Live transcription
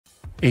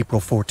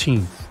April 14,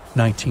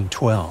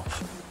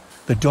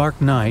 1912. The dark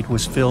night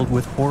was filled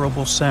with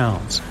horrible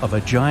sounds of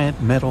a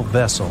giant metal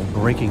vessel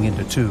breaking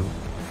into two.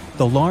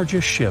 The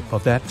largest ship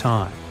of that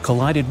time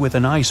collided with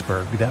an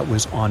iceberg that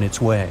was on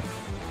its way.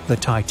 The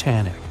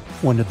Titanic,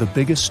 one of the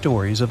biggest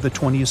stories of the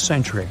 20th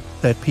century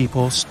that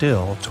people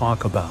still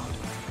talk about.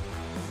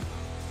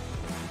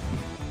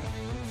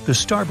 The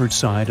starboard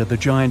side of the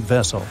giant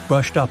vessel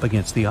brushed up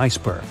against the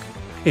iceberg.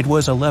 It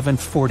was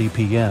 11:40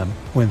 p.m.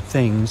 when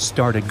things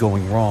started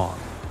going wrong.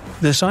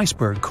 This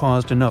iceberg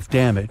caused enough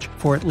damage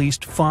for at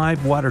least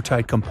 5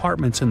 watertight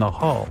compartments in the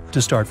hull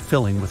to start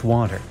filling with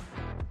water.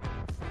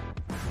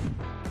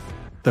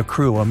 The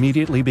crew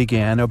immediately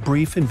began a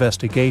brief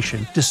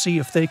investigation to see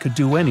if they could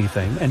do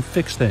anything and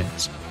fix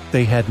things.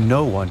 They had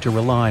no one to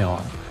rely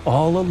on,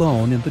 all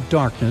alone in the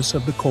darkness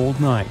of the cold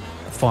night,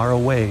 far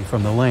away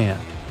from the land,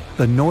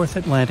 the North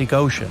Atlantic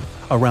Ocean,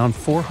 around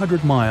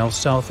 400 miles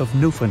south of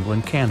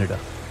Newfoundland, Canada.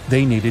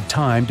 They needed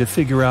time to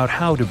figure out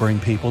how to bring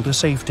people to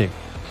safety.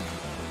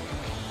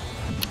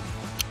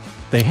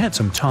 They had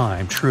some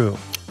time, true,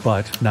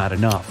 but not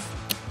enough.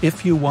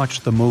 If you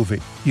watched the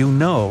movie, you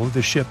know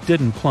the ship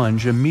didn't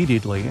plunge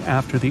immediately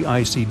after the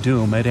icy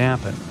doom had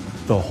happened.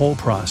 The whole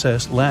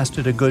process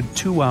lasted a good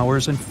 2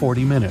 hours and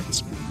 40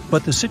 minutes.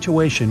 But the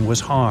situation was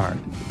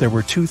hard. There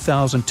were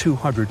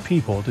 2,200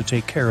 people to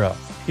take care of,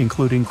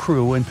 including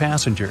crew and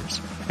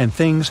passengers, and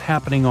things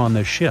happening on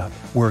the ship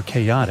were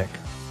chaotic.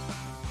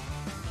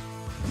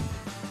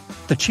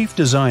 The chief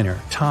designer,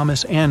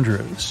 Thomas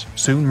Andrews,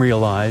 soon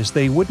realized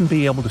they wouldn't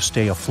be able to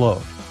stay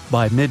afloat.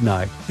 By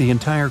midnight, the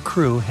entire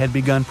crew had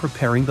begun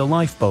preparing the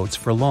lifeboats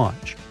for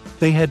launch.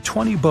 They had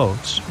 20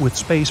 boats with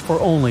space for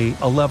only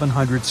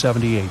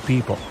 1,178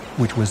 people,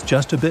 which was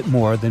just a bit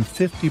more than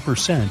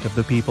 50% of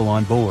the people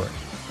on board.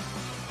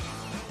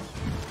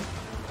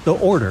 The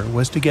order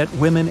was to get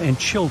women and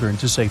children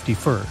to safety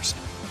first.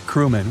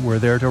 Crewmen were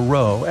there to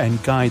row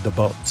and guide the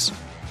boats.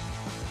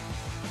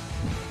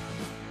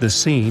 The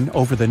scene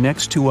over the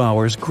next 2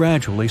 hours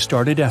gradually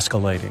started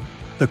escalating.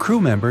 The crew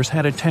members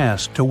had a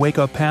task to wake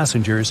up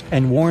passengers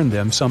and warn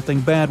them something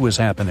bad was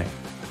happening.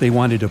 They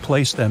wanted to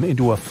place them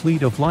into a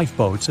fleet of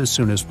lifeboats as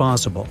soon as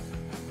possible.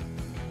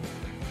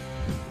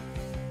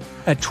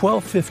 At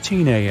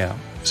 12:15 a.m.,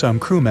 some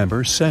crew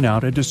members sent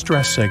out a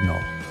distress signal.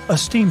 A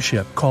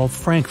steamship called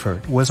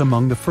Frankfurt was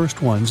among the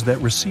first ones that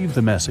received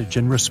the message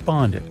and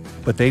responded,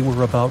 but they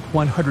were about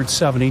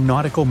 170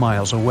 nautical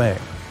miles away.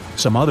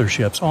 Some other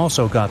ships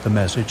also got the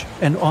message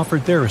and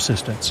offered their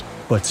assistance,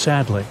 but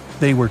sadly,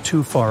 they were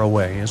too far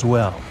away as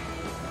well.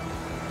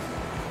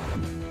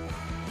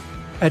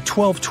 At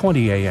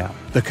 12:20 a.m.,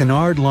 the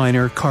Cunard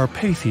liner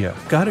Carpathia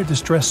got a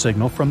distress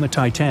signal from the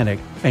Titanic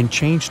and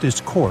changed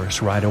its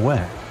course right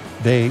away.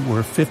 They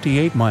were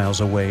 58 miles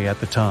away at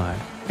the time,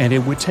 and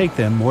it would take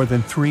them more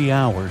than 3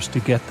 hours to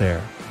get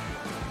there.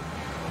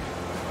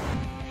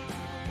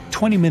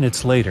 20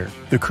 minutes later,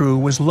 the crew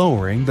was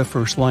lowering the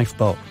first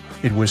lifeboat.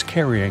 It was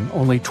carrying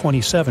only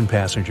 27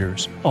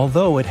 passengers,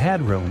 although it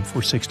had room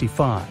for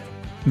 65.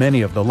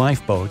 Many of the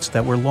lifeboats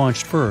that were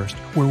launched first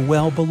were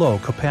well below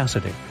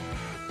capacity.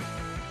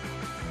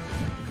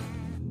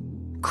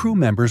 Crew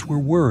members were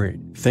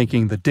worried,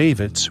 thinking the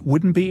Davids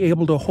wouldn't be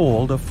able to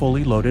hold a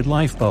fully loaded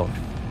lifeboat.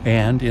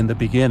 And in the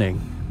beginning,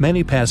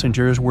 many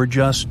passengers were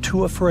just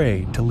too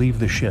afraid to leave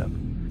the ship.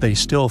 They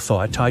still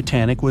thought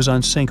Titanic was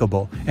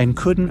unsinkable and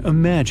couldn't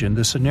imagine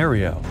the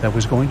scenario that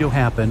was going to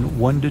happen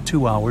 1 to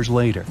 2 hours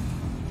later.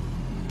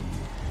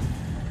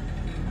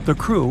 The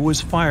crew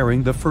was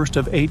firing the first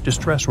of 8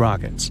 distress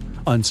rockets.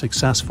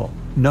 Unsuccessful.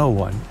 No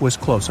one was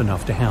close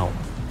enough to help.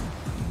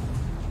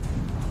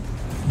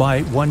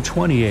 By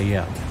 1:20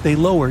 a.m., they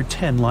lowered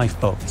 10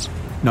 lifeboats.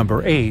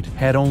 Number 8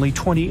 had only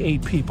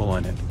 28 people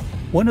in it.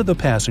 One of the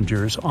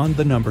passengers on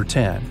the number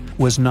 10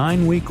 was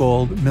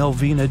 9-week-old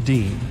Melvina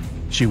Dean.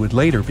 She would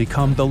later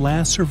become the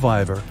last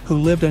survivor who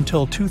lived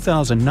until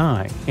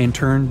 2009 and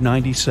turned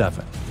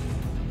 97.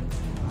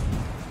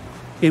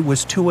 It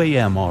was 2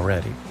 a.m.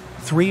 already.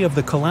 3 of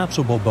the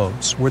collapsible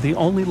boats were the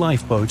only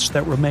lifeboats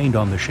that remained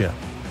on the ship.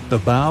 The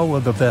bow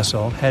of the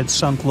vessel had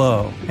sunk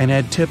low and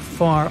had tipped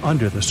far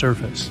under the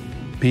surface.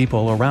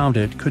 People around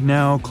it could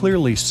now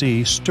clearly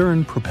see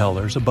stern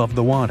propellers above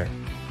the water.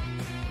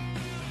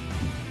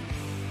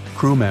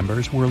 Crew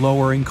members were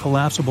lowering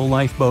collapsible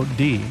lifeboat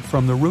D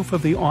from the roof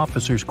of the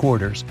officers'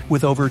 quarters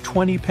with over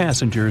 20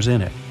 passengers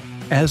in it.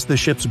 As the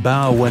ship's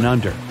bow went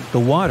under, the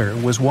water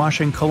was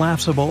washing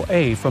collapsible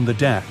A from the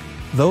deck.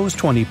 Those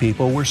 20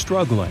 people were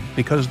struggling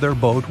because their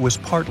boat was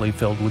partly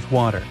filled with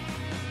water.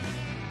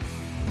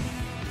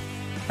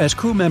 As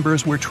crew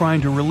members were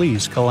trying to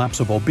release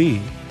collapsible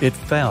B, it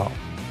fell.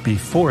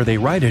 Before they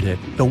righted it,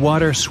 the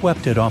water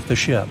swept it off the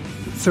ship.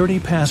 30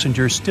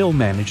 passengers still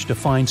managed to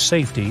find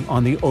safety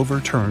on the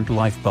overturned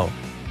lifeboat.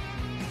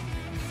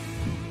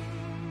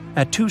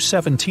 At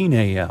 2:17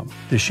 a.m.,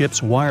 the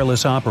ship's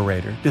wireless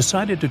operator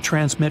decided to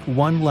transmit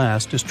one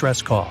last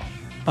distress call.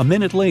 A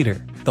minute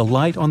later, the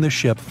light on the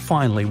ship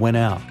finally went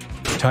out.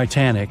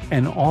 Titanic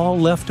and all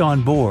left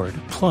on board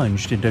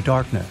plunged into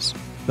darkness.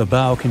 The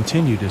bow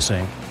continued to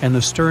sink, and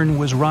the stern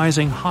was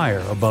rising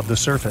higher above the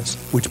surface,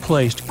 which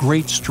placed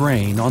great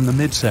strain on the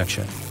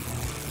midsection.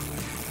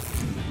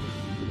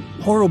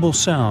 Horrible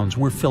sounds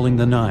were filling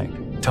the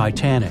night.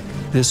 Titanic,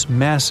 this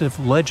massive,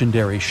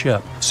 legendary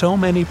ship so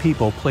many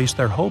people placed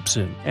their hopes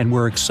in and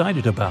were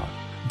excited about,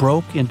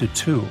 broke into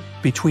two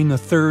between the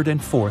third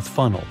and fourth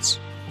funnels.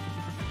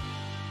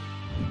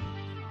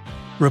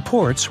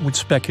 Reports would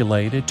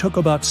speculate it took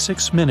about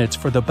 6 minutes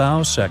for the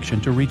bow section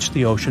to reach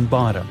the ocean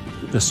bottom.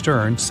 The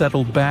stern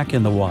settled back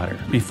in the water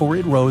before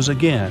it rose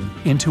again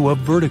into a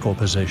vertical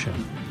position.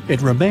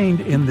 It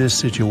remained in this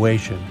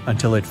situation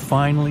until it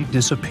finally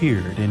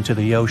disappeared into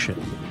the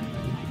ocean.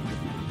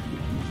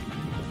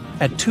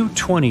 At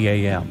 2:20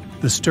 a.m.,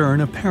 the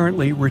stern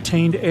apparently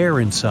retained air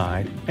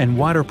inside, and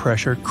water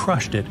pressure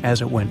crushed it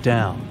as it went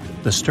down.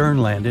 The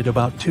stern landed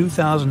about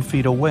 2,000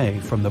 feet away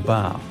from the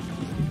bow.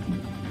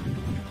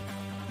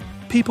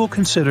 People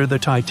consider the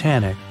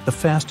Titanic the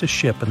fastest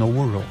ship in the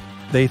world.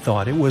 They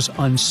thought it was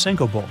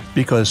unsinkable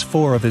because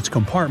 4 of its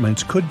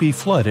compartments could be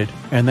flooded,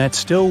 and that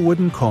still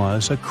wouldn't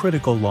cause a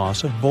critical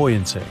loss of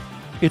buoyancy.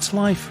 Its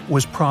life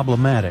was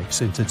problematic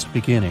since its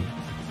beginning.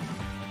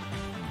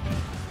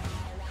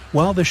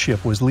 While the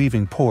ship was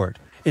leaving port,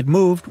 it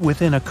moved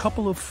within a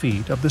couple of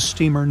feet of the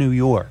steamer New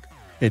York.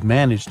 It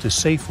managed to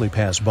safely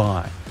pass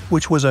by,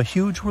 which was a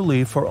huge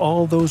relief for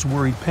all those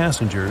worried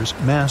passengers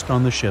massed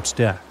on the ship's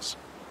decks.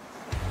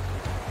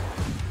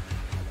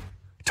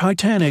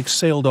 Titanic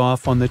sailed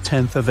off on the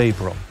 10th of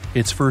April.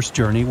 Its first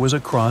journey was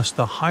across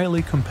the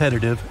highly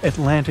competitive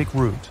Atlantic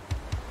route.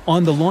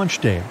 On the launch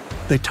day,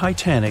 the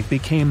Titanic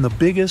became the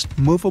biggest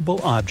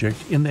movable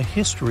object in the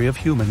history of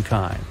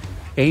humankind,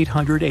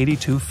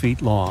 882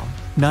 feet long,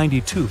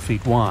 92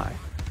 feet wide.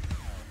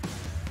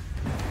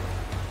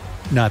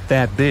 Not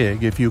that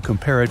big if you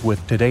compare it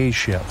with today's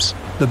ships.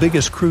 The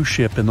biggest cruise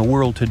ship in the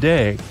world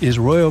today is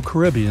Royal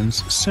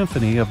Caribbean's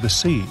Symphony of the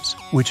Seas,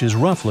 which is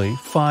roughly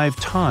 5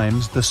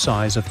 times the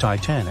size of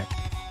Titanic.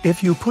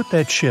 If you put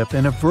that ship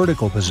in a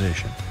vertical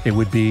position, it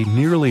would be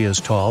nearly as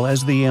tall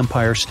as the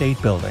Empire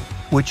State Building,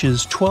 which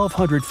is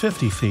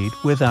 1,250 feet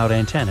without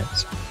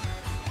antennas.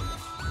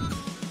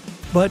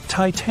 But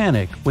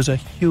Titanic was a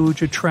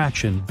huge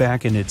attraction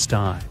back in its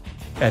time.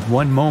 At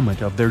one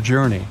moment of their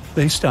journey,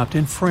 they stopped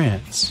in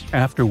France,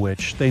 after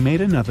which they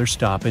made another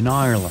stop in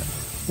Ireland.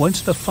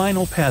 Once the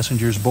final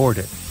passengers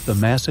boarded, the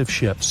massive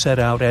ship set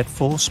out at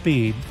full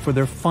speed for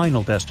their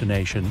final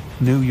destination,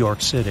 New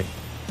York City.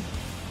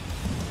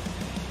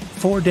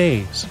 4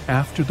 days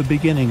after the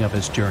beginning of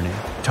its journey,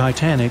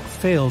 Titanic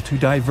failed to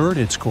divert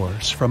its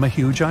course from a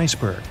huge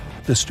iceberg,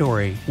 the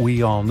story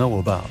we all know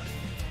about.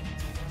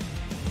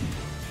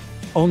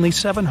 Only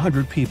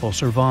 700 people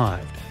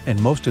survived, and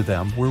most of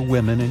them were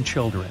women and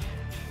children.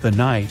 The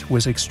night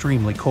was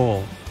extremely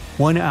cold,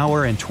 1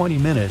 hour and 20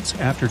 minutes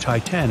after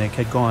Titanic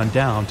had gone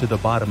down to the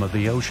bottom of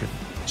the ocean.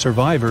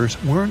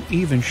 Survivors weren't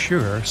even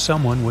sure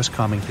someone was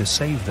coming to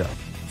save them.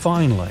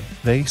 Finally,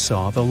 they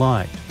saw the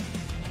light.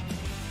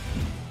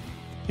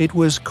 It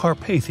was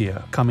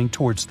Carpathia coming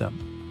towards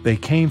them. They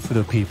came for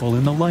the people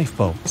in the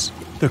lifeboats.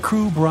 The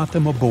crew brought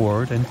them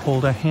aboard and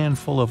pulled a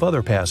handful of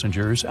other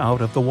passengers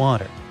out of the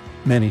water.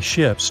 Many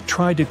ships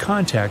tried to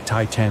contact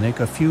Titanic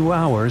a few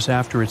hours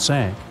after it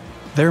sank.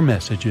 Their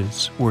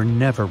messages were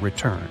never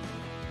returned.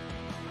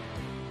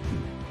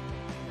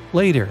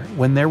 Later,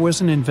 when there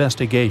was an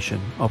investigation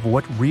of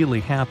what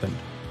really happened,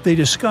 they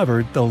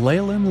discovered the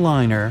Leyland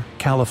liner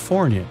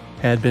California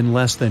had been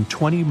less than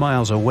 20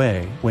 miles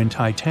away when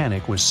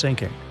Titanic was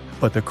sinking.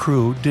 But the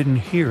crew didn't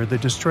hear the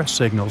distress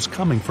signals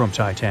coming from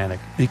Titanic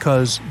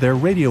because their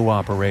radio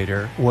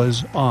operator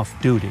was off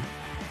duty.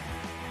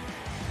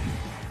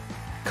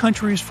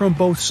 Countries from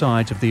both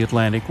sides of the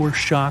Atlantic were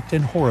shocked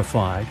and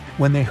horrified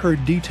when they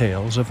heard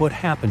details of what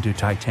happened to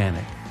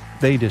Titanic.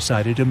 They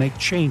decided to make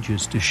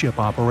changes to ship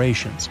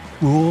operations,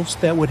 rules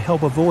that would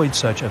help avoid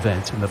such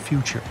events in the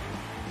future.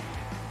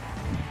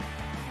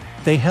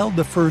 They held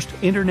the first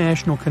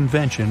International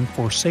Convention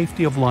for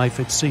Safety of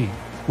Life at Sea,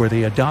 where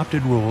they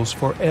adopted rules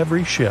for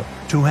every ship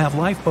to have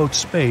lifeboat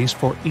space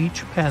for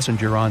each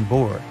passenger on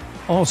board.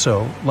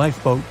 Also,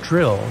 lifeboat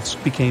drills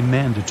became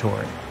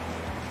mandatory.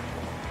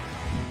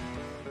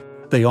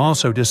 They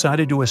also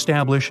decided to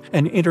establish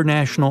an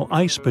international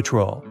ice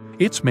patrol.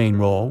 Its main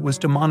role was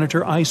to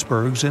monitor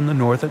icebergs in the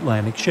North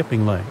Atlantic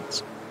shipping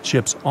lanes.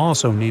 Ships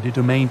also needed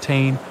to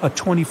maintain a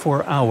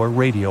 24-hour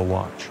radio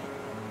watch.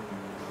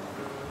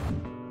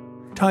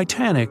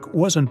 Titanic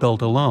wasn't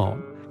built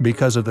alone.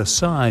 Because of the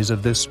size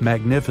of this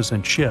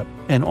magnificent ship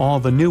and all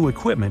the new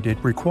equipment it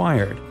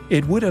required,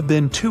 it would have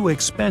been too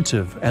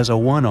expensive as a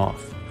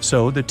one-off.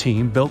 So the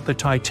team built the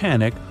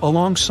Titanic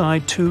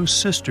alongside 2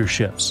 sister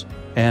ships,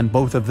 and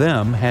both of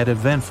them had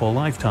eventful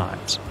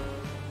lifetimes.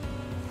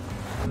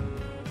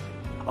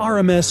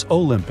 RMS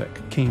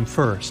Olympic came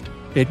first.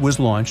 It was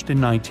launched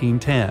in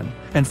 1910,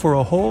 and for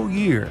a whole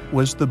year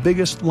was the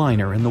biggest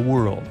liner in the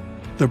world.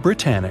 The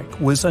Britannic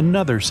was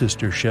another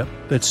sister ship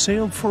that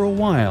sailed for a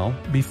while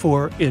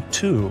before it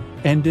too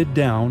ended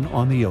down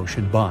on the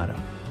ocean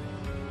bottom.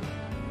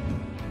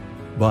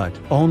 But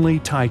only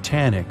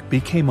Titanic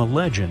became a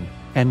legend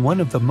and one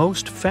of the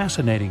most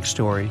fascinating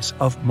stories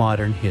of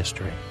modern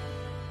history.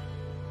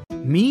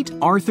 Meet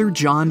Arthur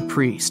John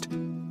Priest.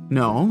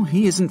 No,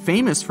 he isn't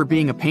famous for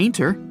being a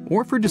painter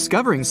or for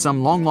discovering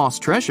some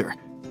long-lost treasure.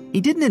 He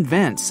didn't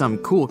invent some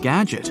cool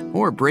gadget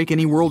or break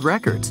any world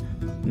records.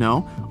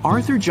 No,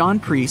 Arthur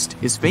John Priest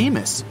is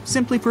famous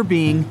simply for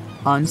being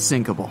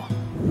unsinkable.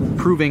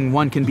 Proving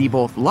one can be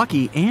both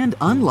lucky and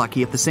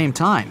unlucky at the same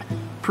time,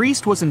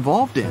 Priest was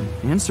involved in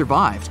and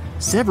survived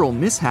several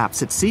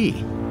mishaps at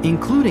sea,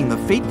 including the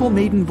fateful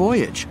maiden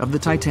voyage of the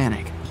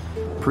Titanic.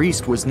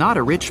 Priest was not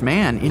a rich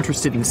man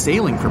interested in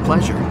sailing for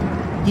pleasure.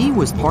 He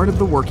was part of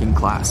the working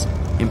class,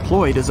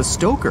 employed as a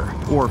stoker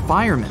or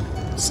fireman,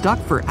 stuck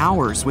for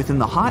hours within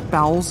the hot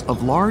bowels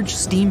of large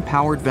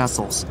steam-powered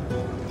vessels.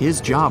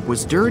 His job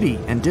was dirty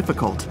and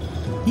difficult.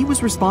 He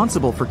was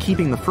responsible for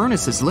keeping the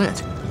furnaces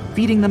lit,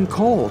 feeding them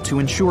coal to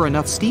ensure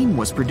enough steam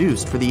was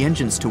produced for the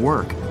engines to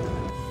work.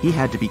 He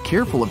had to be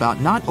careful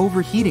about not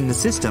overheating the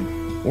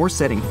system or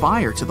setting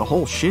fire to the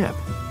whole ship.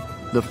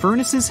 The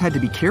furnaces had to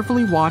be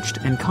carefully watched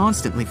and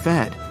constantly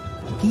fed.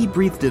 He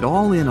breathed it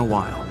all in a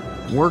while,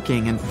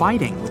 working and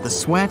fighting with the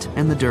sweat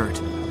and the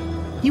dirt.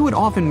 He would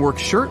often work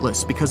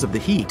shirtless because of the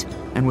heat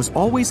and was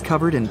always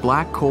covered in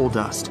black coal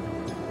dust.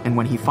 And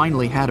when he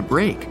finally had a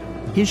break,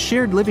 his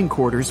shared living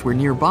quarters were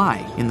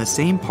nearby in the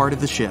same part of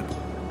the ship.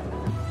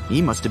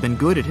 He must have been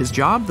good at his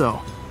job,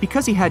 though,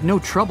 because he had no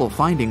trouble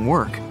finding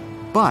work.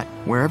 But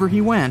wherever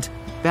he went,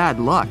 bad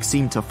luck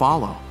seemed to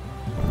follow.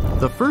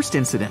 The first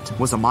incident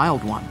was a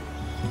mild one.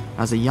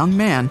 As a young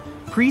man,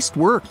 Priest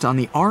worked on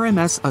the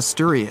RMS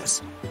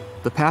Asturias.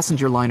 The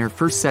passenger liner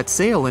first set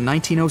sail in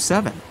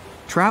 1907,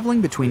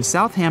 traveling between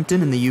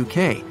Southampton in the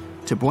UK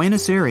to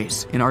Buenos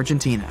Aires in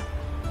Argentina.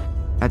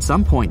 At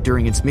some point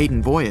during its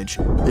maiden voyage,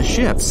 the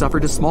ship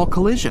suffered a small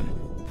collision.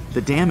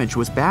 The damage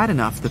was bad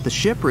enough that the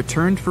ship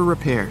returned for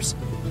repairs.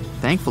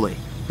 Thankfully,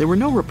 there were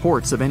no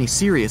reports of any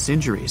serious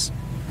injuries.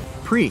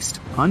 Priest,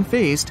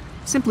 unfazed,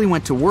 simply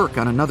went to work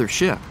on another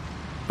ship,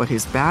 but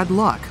his bad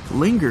luck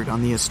lingered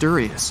on the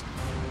Asturias.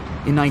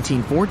 In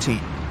 1914,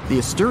 the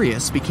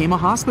Asturias became a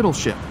hospital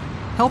ship,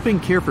 helping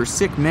care for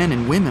sick men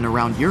and women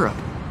around Europe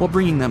while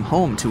bringing them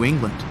home to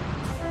England.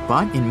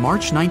 But in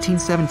March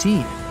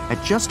 1917,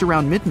 at just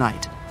around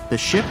midnight, the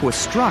ship was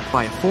struck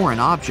by a foreign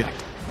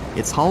object.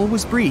 Its hull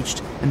was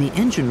breached and the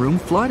engine room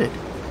flooded.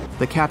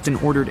 The captain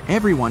ordered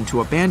everyone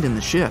to abandon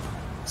the ship,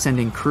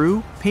 sending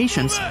crew,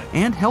 patients,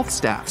 and health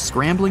staff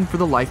scrambling for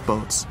the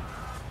lifeboats.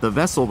 The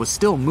vessel was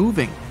still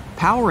moving,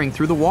 powering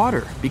through the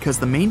water because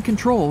the main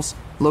controls,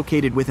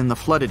 located within the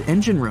flooded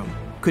engine room,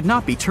 could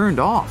not be turned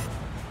off.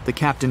 The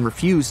captain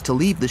refused to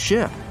leave the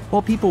ship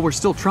while people were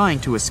still trying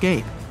to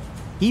escape.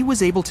 He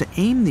was able to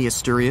aim the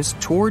Asturias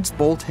towards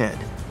Bolt Head,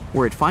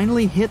 where it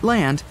finally hit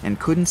land and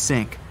couldn't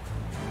sink.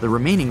 The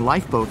remaining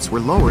lifeboats were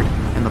lowered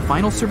and the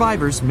final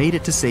survivors made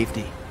it to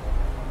safety.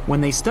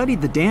 When they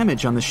studied the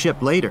damage on the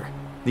ship later,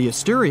 the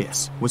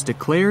Asturias was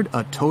declared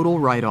a total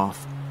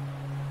write-off.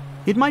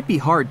 It might be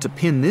hard to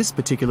pin this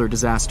particular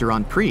disaster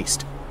on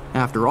Priest.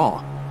 After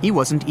all, he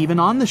wasn't even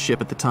on the ship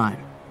at the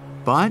time.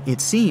 But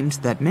it seemed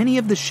that many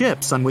of the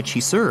ships on which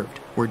he served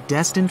were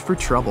destined for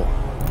trouble.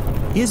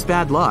 His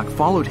bad luck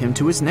followed him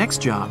to his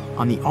next job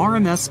on the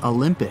RMS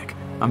Olympic,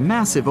 a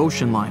massive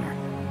ocean liner.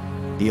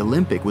 The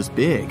Olympic was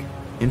big.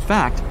 In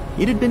fact,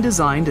 it had been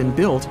designed and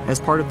built as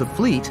part of the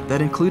fleet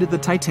that included the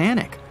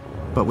Titanic.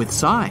 But with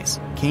size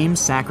came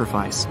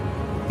sacrifice.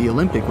 The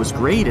Olympic was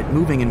great at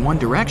moving in one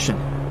direction,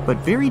 but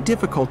very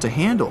difficult to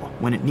handle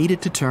when it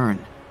needed to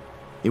turn.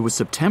 It was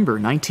September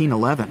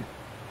 1911.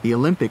 The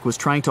Olympic was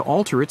trying to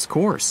alter its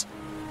course.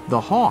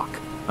 The Hawk,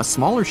 a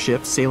smaller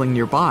ship sailing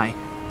nearby,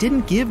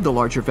 didn't give the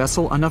larger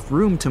vessel enough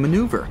room to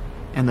maneuver,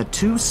 and the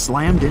two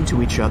slammed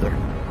into each other.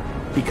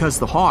 Because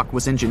the Hawk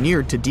was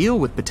engineered to deal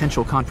with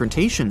potential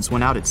confrontations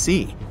when out at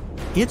sea,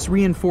 its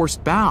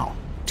reinforced bow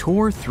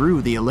tore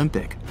through the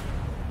Olympic.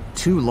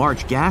 Two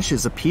large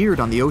gashes appeared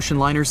on the ocean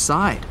liner's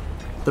side.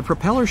 The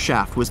propeller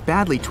shaft was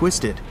badly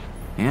twisted,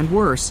 and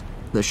worse,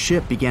 the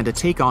ship began to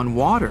take on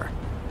water.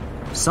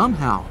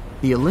 Somehow,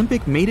 the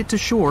Olympic made it to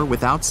shore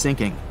without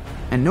sinking,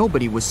 and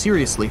nobody was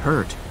seriously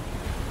hurt.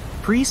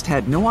 Priest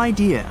had no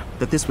idea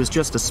that this was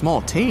just a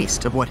small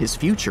taste of what his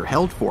future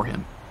held for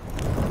him.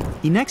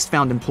 He next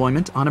found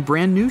employment on a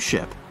brand new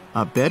ship,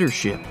 a better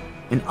ship,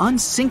 an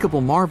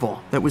unsinkable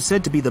marvel that was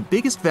said to be the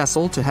biggest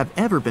vessel to have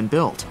ever been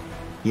built.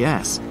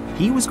 Yes,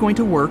 he was going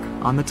to work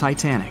on the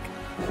Titanic.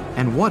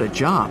 And what a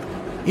job!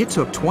 It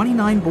took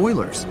 29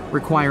 boilers,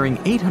 requiring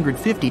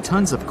 850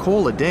 tons of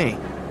coal a day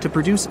to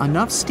produce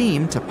enough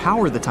steam to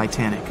power the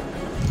Titanic.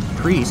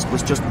 Priest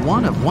was just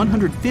one of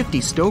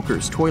 150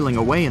 stokers toiling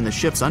away in the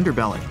ship's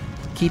underbelly,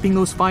 keeping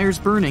those fires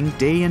burning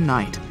day and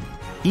night.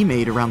 He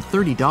made around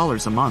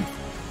 $30 a month.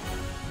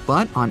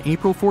 But on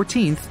April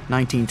 14,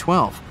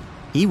 1912,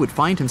 he would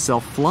find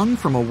himself flung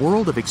from a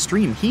world of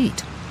extreme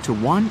heat to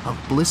one of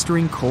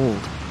blistering cold.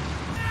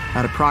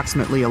 At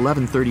approximately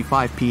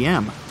 11:35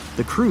 p.m.,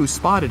 the crew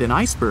spotted an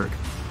iceberg.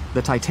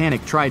 The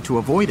Titanic tried to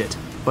avoid it,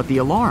 but the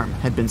alarm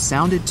had been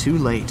sounded too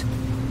late.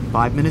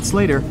 5 minutes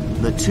later,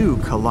 the two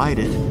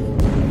collided.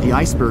 The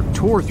iceberg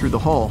tore through the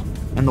hull,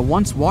 and the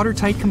once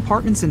watertight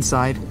compartments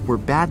inside were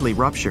badly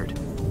ruptured.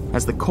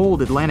 As the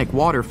cold Atlantic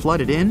water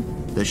flooded in,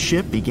 the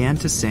ship began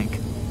to sink.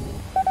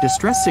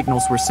 Distress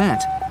signals were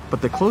sent,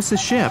 but the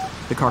closest ship,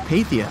 the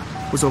Carpathia,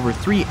 was over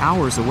 3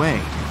 hours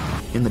away.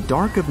 In the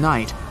dark of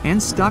night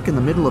and stuck in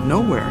the middle of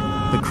nowhere,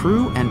 the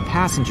crew and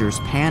passengers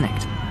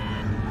panicked.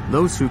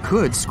 Those who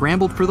could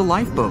scrambled for the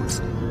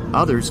lifeboats.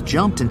 Others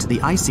jumped into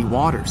the icy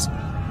waters.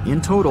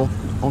 In total,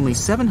 only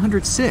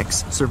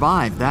 706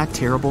 survived that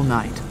terrible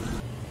night.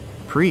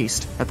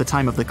 Priest, at the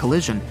time of the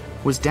collision,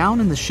 was down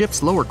in the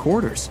ship's lower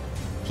quarters.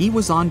 He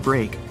was on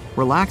break,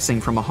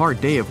 relaxing from a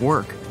hard day of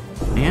work.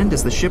 And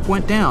as the ship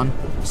went down,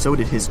 so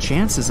did his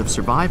chances of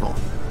survival.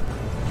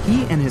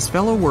 He and his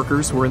fellow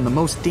workers were in the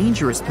most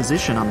dangerous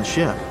position on the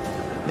ship.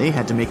 They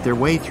had to make their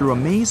way through a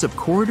maze of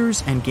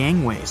corridors and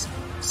gangways,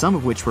 some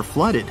of which were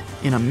flooded,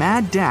 in a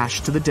mad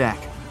dash to the deck.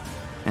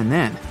 And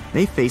then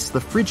they faced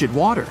the frigid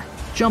water,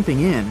 jumping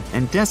in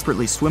and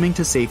desperately swimming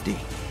to safety.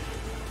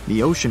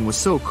 The ocean was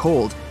so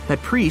cold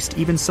that Priest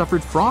even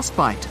suffered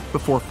frostbite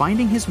before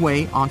finding his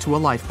way onto a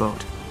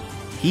lifeboat.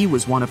 He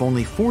was one of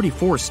only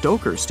 44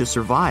 stokers to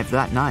survive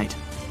that night.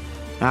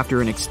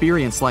 After an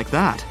experience like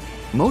that,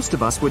 most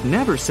of us would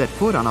never set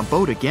foot on a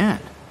boat again.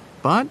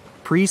 But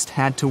Priest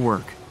had to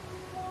work.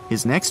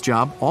 His next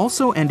job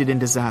also ended in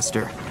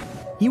disaster.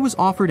 He was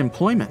offered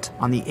employment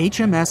on the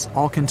HMS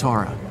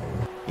Alcantara.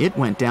 It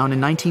went down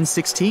in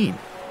 1916,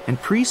 and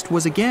Priest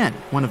was again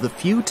one of the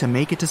few to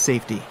make it to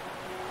safety.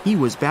 He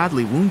was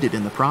badly wounded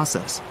in the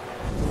process.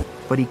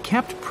 But he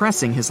kept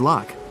pressing his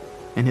luck,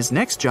 and his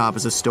next job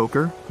as a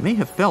stoker may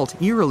have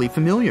felt eerily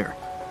familiar.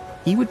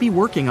 He would be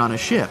working on a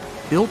ship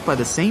built by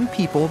the same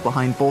people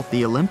behind both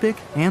the Olympic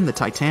and the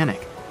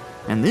Titanic.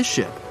 And this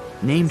ship,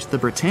 named the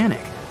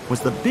Britannic,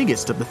 was the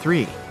biggest of the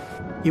three.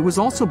 It was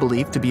also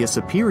believed to be a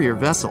superior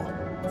vessel,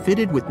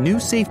 fitted with new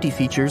safety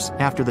features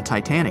after the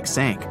Titanic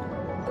sank.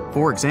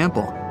 For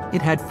example,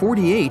 it had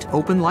 48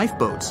 open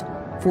lifeboats,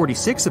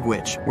 46 of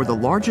which were the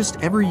largest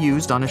ever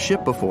used on a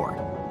ship before.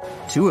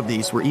 2 of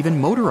these were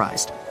even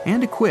motorized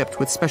and equipped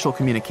with special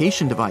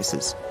communication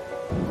devices.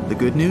 The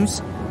good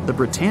news? The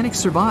Britannic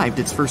survived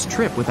its first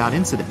trip without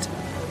incident.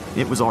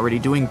 It was already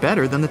doing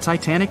better than the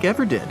Titanic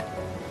ever did.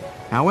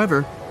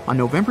 However, on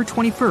November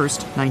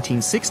 21st,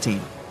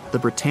 1916, the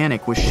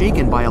Britannic was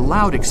shaken by a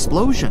loud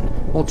explosion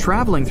while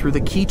traveling through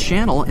the key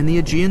channel in the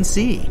Aegean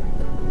Sea.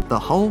 The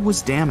hull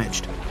was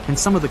damaged, and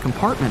some of the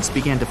compartments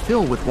began to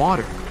fill with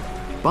water.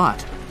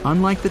 But,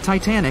 unlike the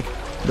Titanic,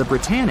 the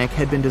Britannic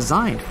had been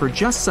designed for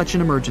just such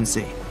an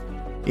emergency.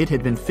 It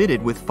had been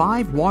fitted with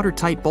 5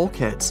 watertight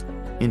bulkheads.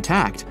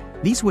 Intact,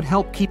 these would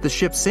help keep the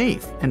ship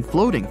safe and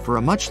floating for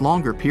a much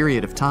longer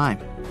period of time.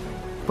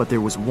 But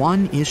there was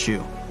one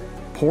issue.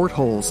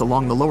 Portholes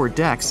along the lower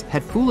decks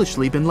had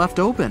foolishly been left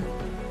open.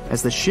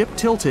 As the ship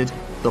tilted,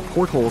 the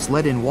portholes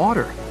let in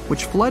water,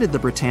 which flooded the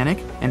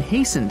Britannic and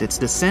hastened its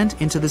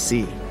descent into the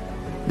sea.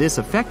 This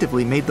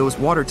effectively made those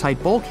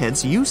watertight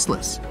bulkheads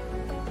useless.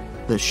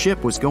 The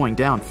ship was going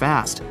down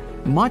fast,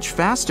 much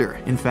faster,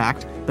 in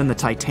fact, than the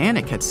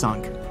Titanic had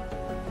sunk.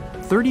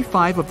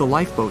 35 of the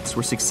lifeboats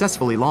were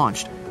successfully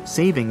launched,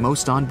 saving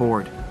most on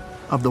board.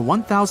 Of the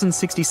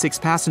 1,066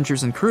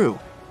 passengers and crew,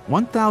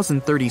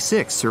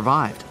 1,036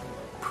 survived.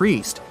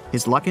 Priest,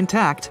 his luck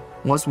intact,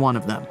 was one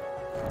of them.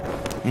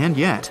 And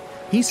yet,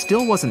 he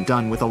still wasn't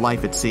done with a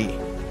life at sea.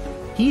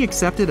 He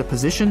accepted a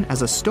position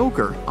as a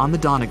stoker on the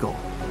Donegal.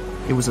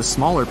 It was a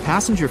smaller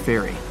passenger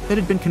ferry that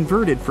had been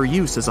converted for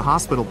use as a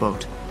hospital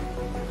boat.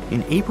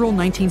 In April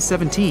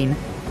 1917,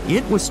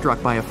 it was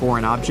struck by a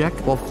foreign object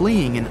while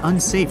fleeing an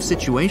unsafe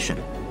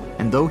situation,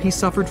 and though he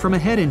suffered from a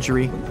head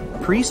injury,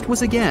 Priest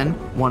was again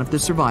one of the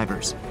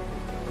survivors.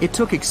 It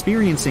took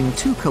experiencing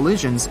 2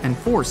 collisions and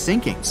 4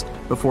 sinkings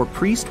before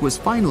Priest was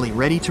finally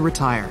ready to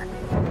retire.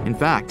 In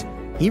fact,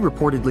 he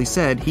reportedly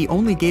said he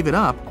only gave it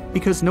up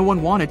because no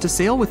one wanted to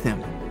sail with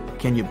him.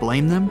 Can you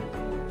blame them?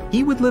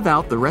 He would live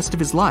out the rest of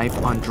his life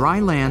on dry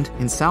land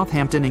in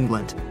Southampton,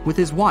 England, with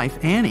his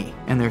wife Annie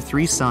and their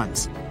 3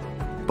 sons.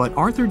 But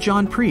Arthur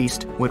John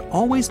Priest would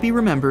always be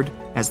remembered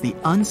as the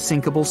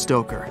unsinkable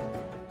stoker.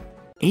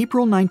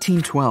 April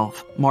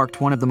 1912 marked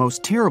one of the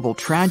most terrible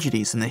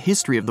tragedies in the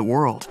history of the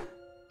world.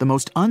 The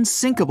most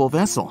unsinkable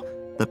vessel,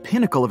 the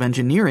pinnacle of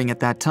engineering at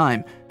that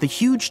time, the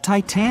huge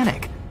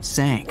Titanic,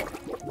 sank.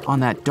 On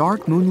that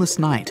dark, moonless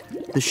night,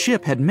 the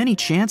ship had many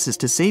chances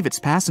to save its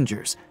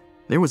passengers.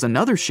 There was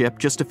another ship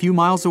just a few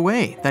miles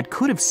away that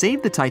could have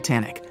saved the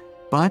Titanic,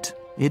 but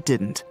it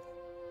didn't.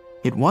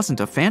 It wasn't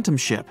a phantom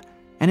ship,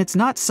 and it's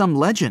not some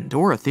legend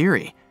or a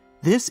theory.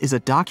 This is a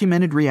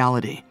documented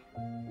reality.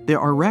 There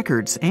are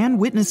records and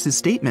witnesses'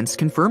 statements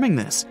confirming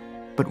this,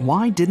 but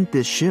why didn't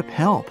this ship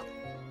help?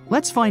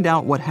 Let's find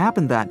out what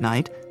happened that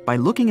night by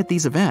looking at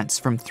these events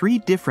from 3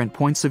 different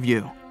points of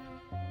view.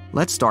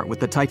 Let's start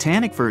with the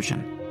Titanic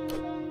version.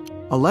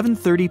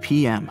 11:30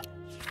 p.m.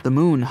 The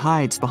moon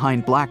hides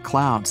behind black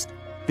clouds.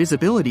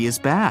 Visibility is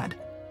bad.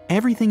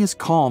 Everything is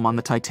calm on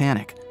the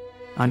Titanic.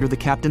 Under the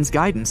captain's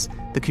guidance,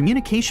 the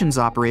communications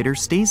operator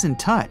stays in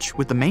touch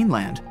with the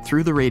mainland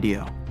through the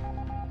radio.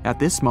 At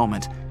this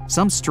moment,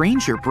 some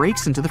stranger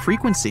breaks into the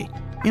frequency,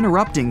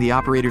 interrupting the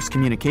operator's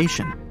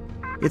communication.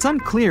 It's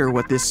unclear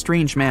what this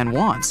strange man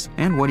wants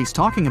and what he's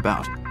talking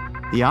about.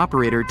 The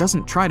operator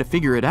doesn't try to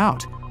figure it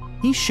out.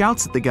 He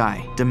shouts at the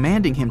guy,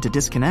 demanding him to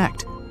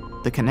disconnect.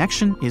 The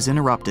connection is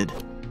interrupted.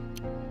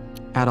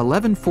 At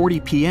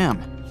 11:40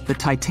 p.m., the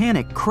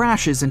Titanic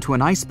crashes into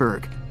an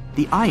iceberg.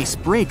 The ice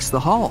breaks the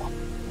hull.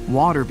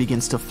 Water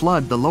begins to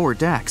flood the lower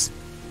decks.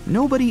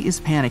 Nobody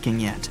is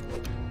panicking yet.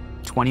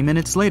 20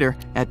 minutes later,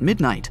 at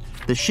midnight,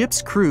 the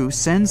ship's crew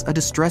sends a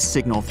distress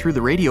signal through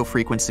the radio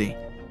frequency.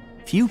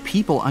 Few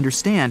people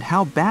understand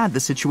how bad the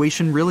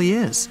situation really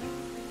is.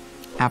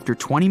 After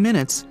 20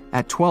 minutes,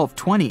 at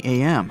 12:20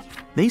 a.m.,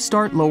 they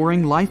start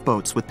lowering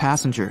lifeboats with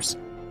passengers.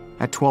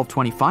 At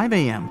 12:25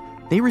 a.m.,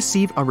 they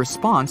receive a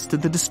response to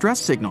the distress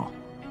signal.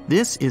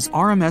 This is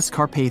RMS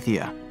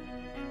Carpathia.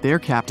 Their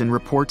captain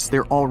reports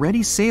they're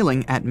already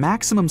sailing at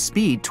maximum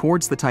speed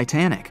towards the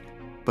Titanic.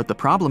 But the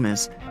problem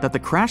is that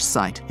the crash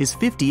site is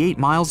 58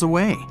 miles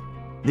away.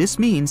 This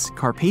means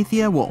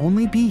Carpathia will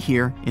only be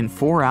here in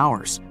 4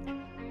 hours.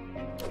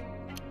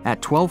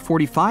 At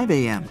 12:45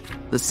 a.m.,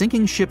 the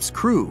sinking ship's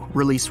crew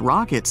release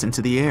rockets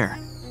into the air.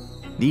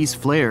 These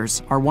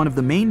flares are one of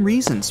the main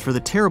reasons for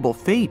the terrible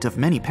fate of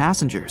many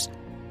passengers,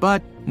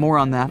 but more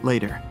on that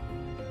later.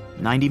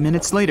 90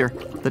 minutes later,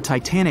 the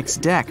Titanic's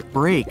deck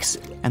breaks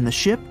and the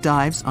ship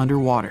dives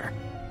underwater.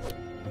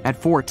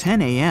 At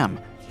 4:10 a.m.,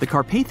 the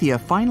Carpathia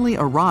finally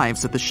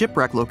arrives at the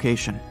shipwreck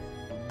location.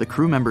 The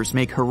crew members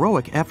make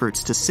heroic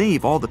efforts to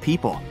save all the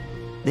people.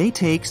 They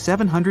take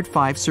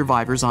 705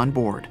 survivors on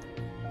board.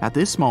 At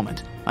this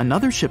moment,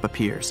 another ship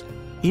appears.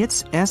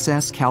 It's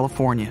SS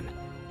Californian.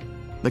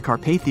 The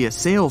Carpathia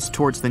sails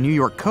towards the New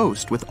York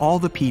coast with all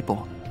the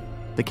people.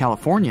 The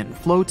Californian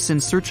floats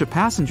in search of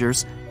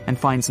passengers and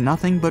finds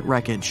nothing but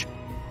wreckage.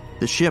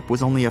 The ship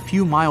was only a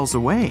few miles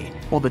away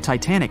while the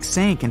Titanic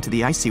sank into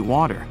the icy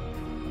water.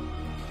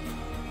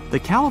 The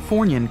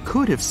Californian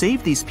could have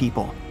saved these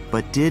people,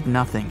 but did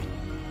nothing.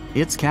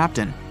 Its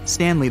captain,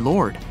 Stanley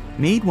Lord,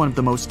 made one of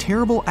the most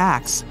terrible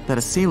acts that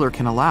a sailor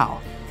can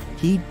allow.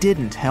 He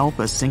didn't help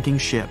a sinking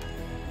ship.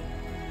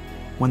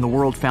 When the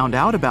world found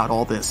out about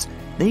all this,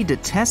 they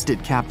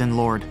detested Captain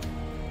Lord.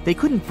 They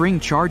couldn't bring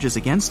charges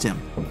against him,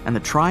 and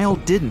the trial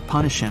didn't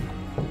punish him.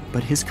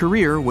 But his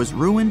career was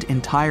ruined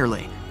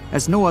entirely,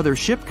 as no other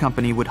ship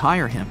company would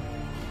hire him.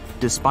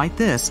 Despite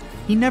this,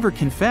 he never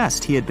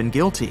confessed he had been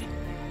guilty.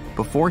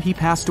 Before he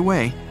passed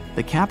away,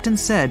 the captain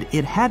said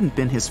it hadn't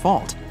been his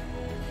fault.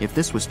 If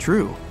this was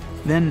true,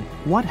 then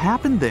what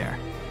happened there?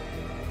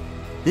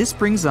 This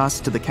brings us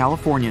to the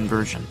Californian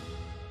version.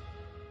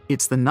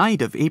 It's the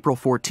night of April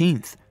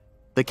 14th.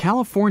 The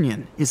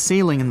Californian is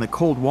sailing in the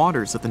cold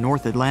waters of the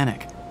North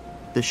Atlantic.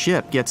 The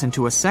ship gets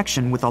into a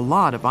section with a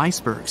lot of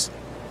icebergs.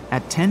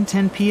 At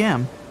 10:10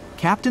 p.m.,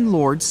 Captain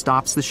Lord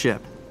stops the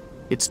ship.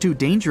 It's too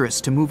dangerous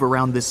to move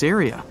around this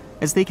area,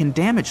 as they can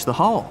damage the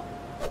hull.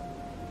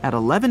 At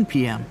 11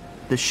 p.m.,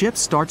 the ship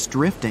starts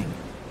drifting.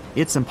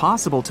 It's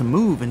impossible to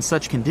move in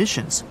such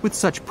conditions with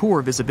such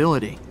poor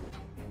visibility.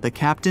 The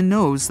captain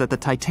knows that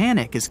the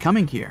Titanic is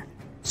coming here,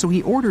 so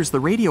he orders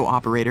the radio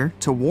operator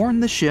to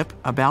warn the ship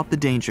about the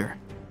danger.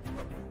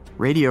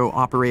 Radio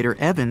operator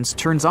Evans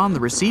turns on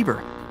the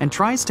receiver and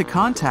tries to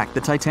contact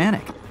the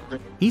Titanic.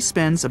 He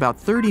spends about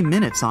 30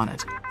 minutes on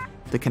it.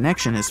 The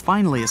connection is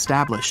finally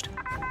established.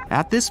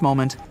 At this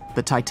moment,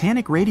 the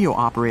Titanic radio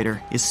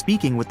operator is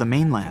speaking with the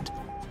mainland.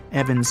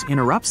 Evans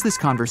interrupts this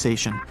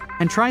conversation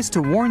and tries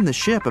to warn the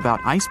ship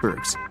about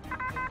icebergs.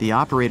 The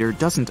operator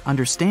doesn't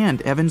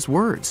understand Evans'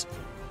 words.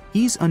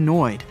 He's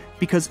annoyed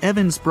because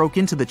Evans broke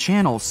into the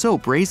channel so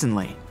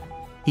brazenly.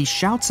 He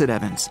shouts at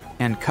Evans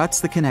and cuts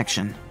the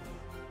connection.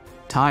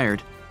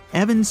 Tired,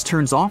 Evans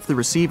turns off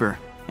the receiver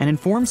and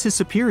informs his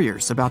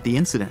superiors about the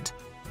incident.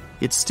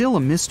 It's still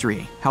a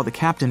mystery how the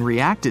captain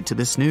reacted to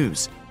this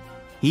news.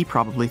 He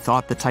probably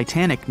thought the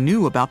Titanic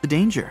knew about the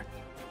danger.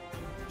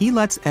 He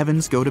lets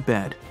Evans go to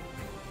bed.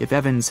 If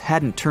Evans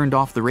hadn't turned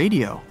off the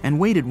radio and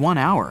waited 1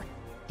 hour,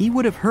 he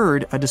would have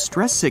heard a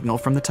distress signal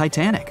from the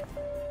Titanic.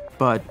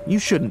 But you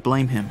shouldn't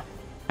blame him.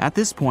 At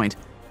this point,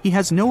 he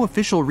has no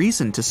official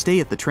reason to stay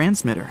at the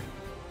transmitter.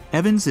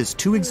 Evans is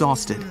too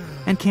exhausted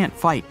and can't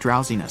fight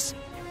drowsiness.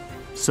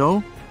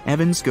 So,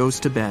 Evans goes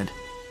to bed.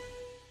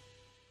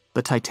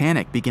 The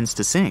Titanic begins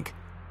to sink.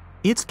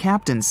 Its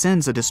captain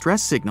sends a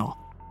distress signal.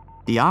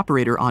 The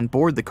operator on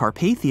board the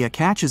Carpathia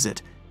catches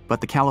it,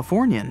 but the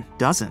Californian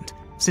doesn't,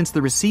 since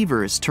the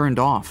receiver is turned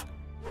off.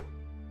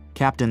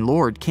 Captain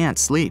Lord can't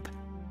sleep.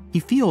 He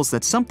feels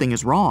that something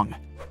is wrong.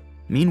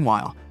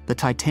 Meanwhile, the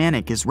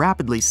Titanic is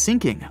rapidly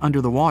sinking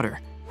under the water.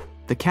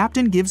 The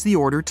captain gives the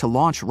order to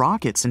launch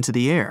rockets into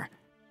the air.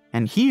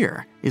 And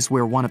here is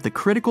where one of the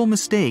critical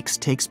mistakes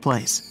takes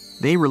place.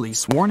 They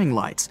release warning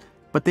lights,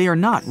 but they are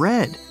not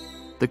red.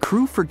 The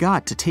crew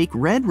forgot to take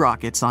red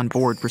rockets on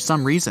board for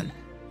some reason,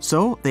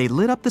 so they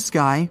lit up the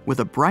sky with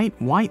a bright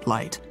white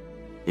light.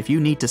 If you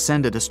need to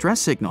send a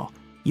distress signal,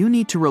 you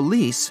need to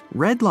release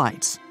red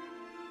lights.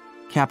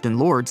 Captain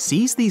Lord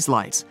sees these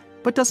lights,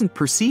 but doesn't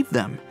perceive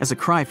them as a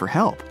cry for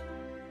help.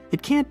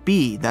 It can't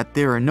be that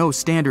there are no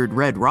standard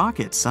red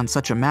rockets on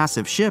such a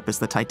massive ship as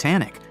the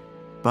Titanic,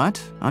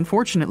 but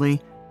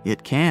unfortunately,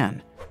 it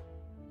can.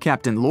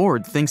 Captain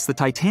Lord thinks the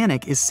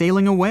Titanic is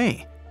sailing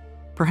away.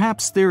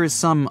 Perhaps there is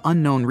some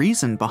unknown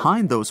reason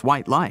behind those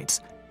white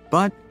lights,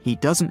 but he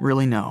doesn't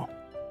really know.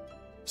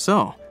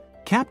 So,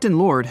 Captain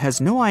Lord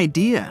has no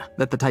idea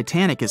that the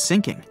Titanic is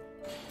sinking.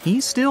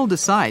 He still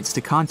decides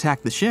to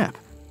contact the ship,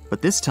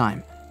 but this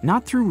time,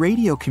 not through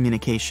radio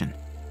communication.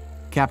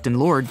 Captain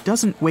Lord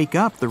doesn't wake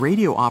up the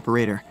radio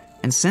operator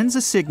and sends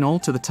a signal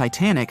to the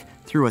Titanic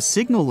through a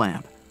signal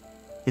lamp.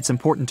 It's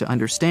important to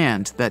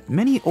understand that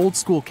many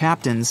old-school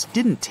captains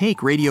didn't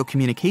take radio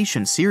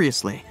communication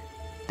seriously.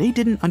 They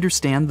didn't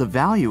understand the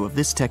value of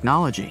this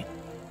technology.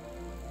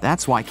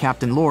 That's why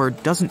Captain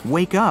Lord doesn't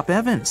wake up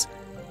Evans.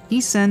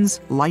 He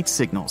sends light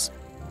signals,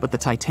 but the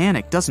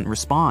Titanic doesn't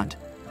respond.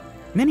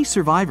 Many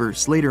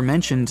survivors later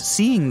mentioned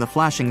seeing the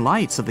flashing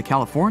lights of the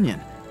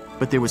Californian,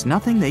 but there was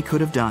nothing they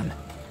could have done.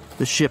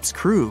 The ship's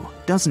crew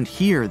doesn't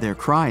hear their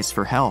cries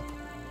for help.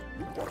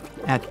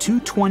 At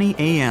 2:20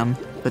 a.m.,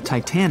 the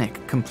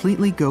Titanic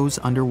completely goes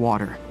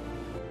underwater.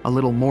 A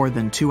little more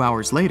than 2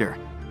 hours later,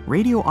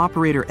 radio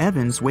operator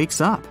Evans wakes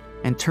up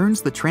and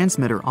turns the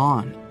transmitter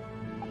on.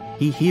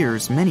 He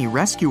hears many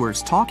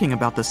rescuers talking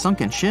about the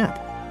sunken ship.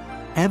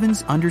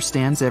 Evans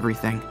understands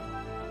everything.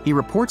 He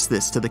reports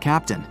this to the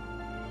captain.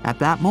 At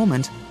that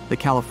moment, the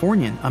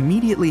Californian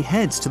immediately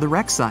heads to the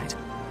wreck site.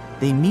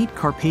 They meet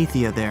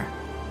Carpathia there.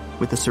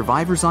 With the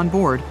survivors on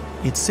board,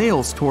 it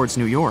sails towards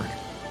New York.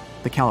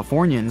 The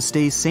Californian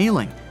stays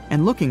sailing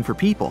and looking for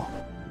people.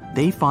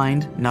 They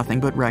find nothing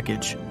but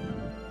wreckage.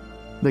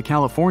 The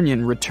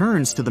Californian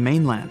returns to the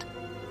mainland.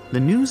 The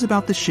news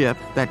about the ship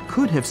that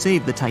could have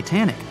saved the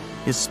Titanic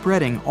is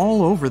spreading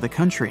all over the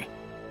country.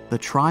 The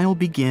trial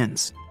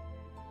begins.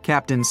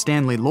 Captain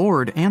Stanley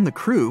Lord and the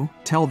crew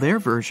tell their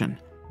version.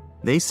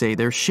 They say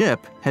their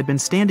ship had been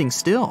standing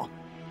still.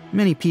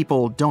 Many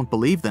people don't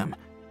believe them,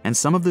 and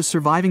some of the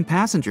surviving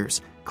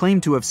passengers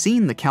claim to have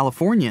seen the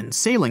Californian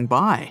sailing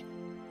by.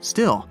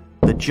 Still,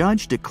 the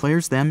judge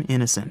declares them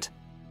innocent.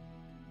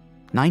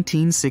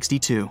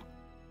 1962.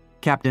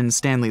 Captain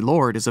Stanley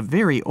Lord is a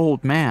very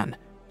old man.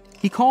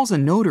 He calls a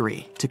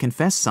notary to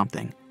confess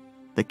something.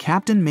 The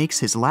captain makes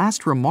his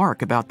last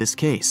remark about this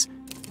case.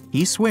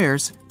 He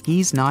swears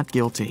he's not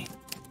guilty.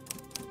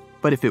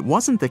 But if it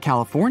wasn't the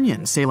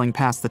Californian sailing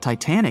past the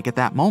Titanic at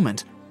that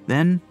moment,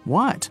 then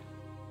what?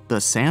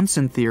 The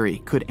Samson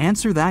theory could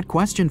answer that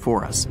question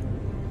for us.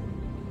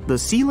 The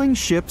sealing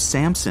ship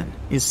Samson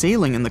is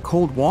sailing in the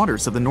cold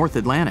waters of the North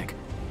Atlantic.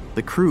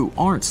 The crew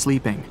aren't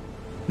sleeping.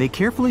 They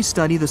carefully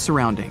study the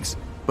surroundings,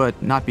 but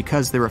not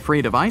because they're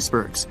afraid of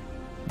icebergs.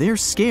 They're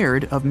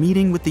scared of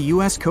meeting with the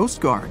U.S.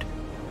 Coast Guard.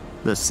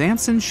 The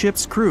Samson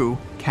ship's crew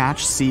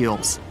catch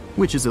seals,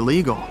 which is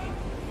illegal.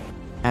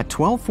 At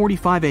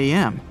 12:45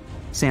 a.m.,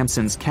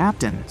 Samson's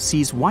captain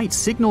sees white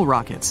signal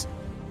rockets.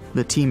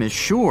 The team is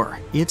sure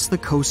it's the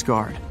Coast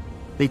Guard.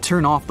 They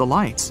turn off the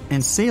lights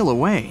and sail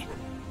away.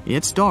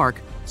 It's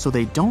dark, so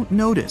they don't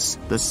notice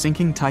the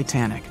sinking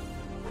Titanic.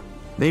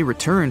 They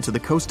return to the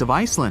coast of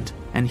Iceland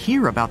and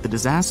hear about the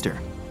disaster.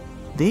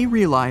 They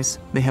realize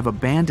they have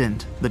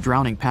abandoned the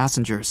drowning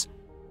passengers.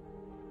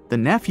 The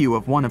nephew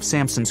of one of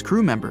Samson's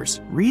crew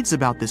members reads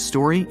about this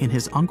story in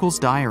his uncle's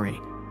diary.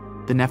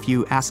 The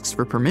nephew asks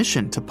for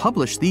permission to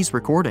publish these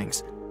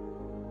recordings.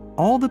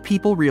 All the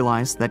people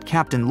realize that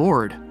Captain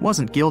Lord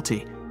wasn't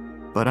guilty,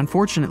 but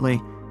unfortunately,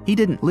 he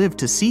didn't live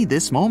to see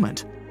this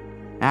moment.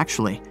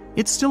 Actually,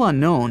 it's still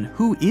unknown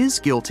who is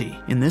guilty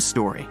in this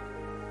story.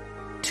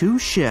 2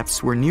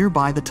 ships were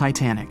nearby the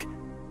Titanic.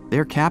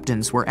 Their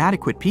captains were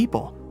adequate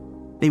people.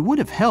 They would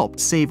have helped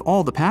save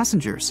all the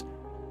passengers.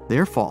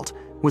 Their fault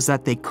was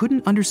that they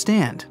couldn't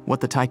understand what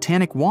the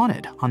Titanic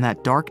wanted on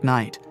that dark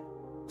night.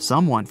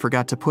 Someone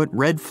forgot to put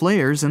red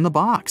flares in the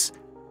box.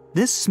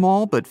 This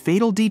small but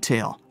fatal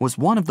detail was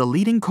one of the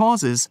leading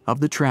causes of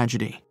the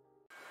tragedy.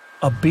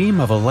 A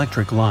beam of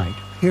electric light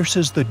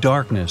pierces the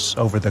darkness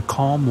over the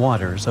calm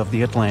waters of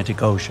the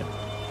Atlantic Ocean.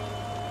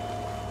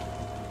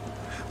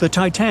 The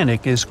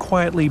Titanic is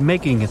quietly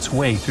making its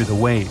way through the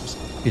waves,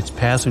 its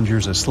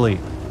passengers asleep,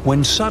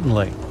 when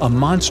suddenly a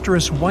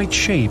monstrous white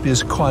shape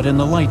is caught in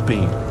the light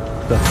beam.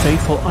 The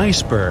fateful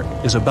iceberg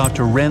is about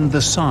to rend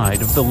the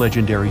side of the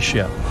legendary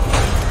ship.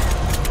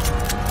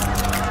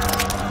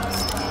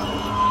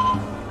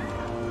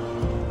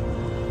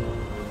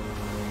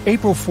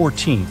 April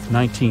 14,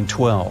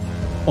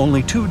 1912,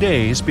 only 2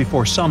 days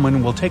before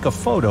someone will take a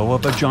photo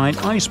of a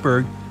giant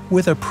iceberg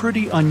with a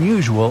pretty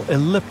unusual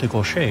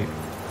elliptical shape.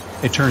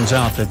 It turns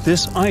out that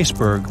this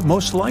iceberg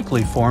most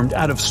likely formed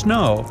out of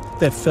snow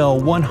that fell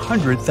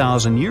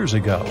 100,000 years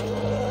ago.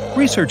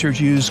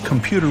 Researchers used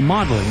computer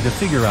modeling to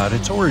figure out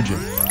its origin.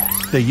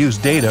 They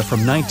used data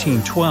from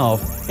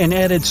 1912 and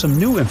added some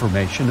new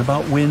information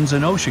about winds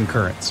and ocean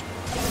currents.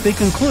 They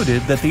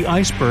concluded that the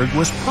iceberg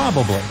was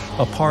probably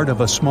a part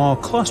of a small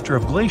cluster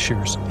of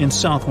glaciers in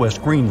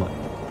southwest Greenland.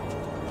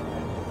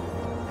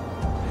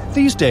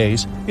 These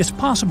days, it's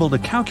possible to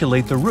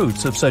calculate the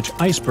routes of such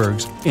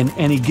icebergs in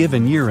any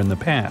given year in the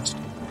past.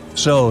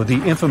 So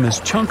the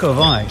infamous chunk of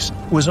ice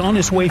was on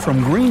its way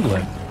from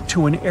Greenland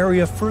to an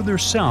area further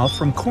south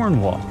from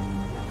Cornwall.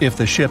 If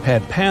the ship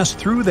had passed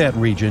through that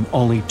region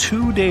only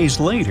 2 days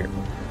later,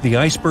 the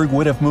iceberg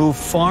would have moved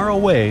far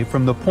away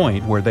from the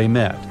point where they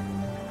met.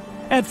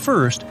 At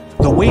first,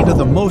 the weight of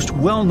the most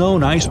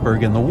well-known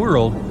iceberg in the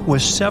world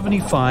was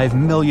 75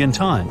 million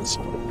tons.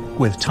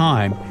 With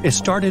time, it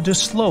started to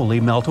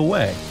slowly melt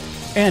away,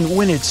 and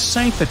when it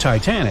sank the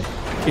Titanic,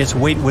 its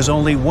weight was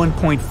only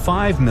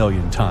 1.5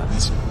 million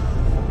tons.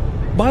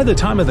 By the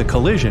time of the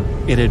collision,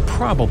 it had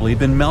probably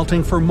been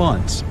melting for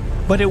months,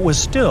 but it was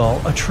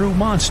still a true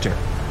monster.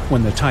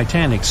 When the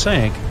Titanic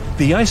sank,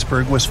 the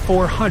iceberg was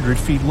 400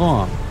 feet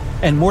long,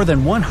 and more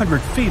than 100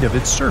 feet of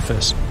its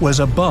surface was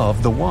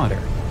above the water.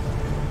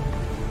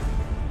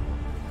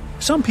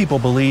 Some people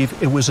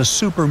believe it was a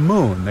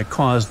supermoon that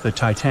caused the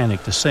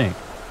Titanic to sink.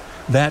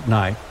 That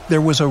night,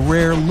 there was a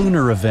rare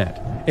lunar event.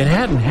 It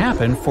hadn't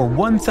happened for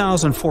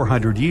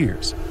 1,400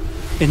 years.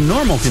 In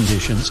normal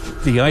conditions,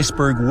 the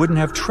iceberg wouldn't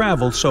have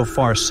traveled so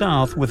far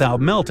south without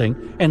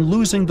melting and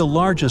losing the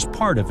largest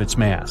part of its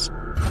mass.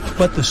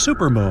 But the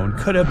supermoon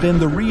could have been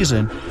the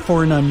reason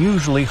for an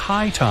unusually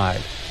high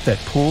tide that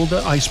pulled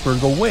the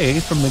iceberg away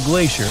from the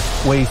glacier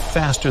way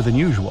faster than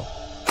usual.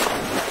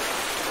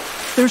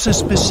 There's a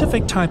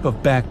specific type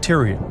of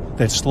bacteria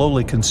that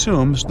slowly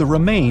consumes the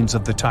remains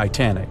of the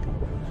Titanic.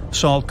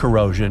 Salt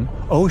corrosion,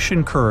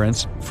 ocean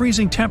currents,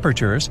 freezing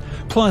temperatures,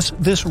 plus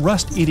this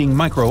rust-eating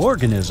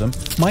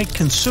microorganism might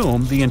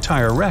consume the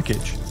entire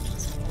wreckage.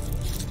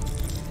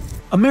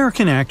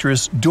 American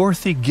actress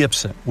Dorothy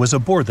Gibson was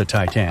aboard the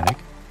Titanic.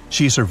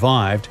 She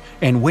survived,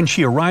 and when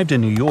she arrived in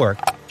New York,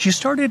 she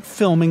started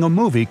filming a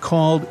movie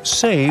called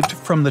Saved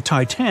from the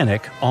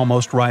Titanic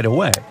almost right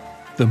away.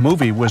 The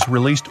movie was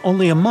released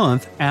only a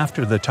month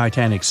after the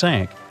Titanic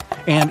sank,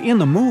 and in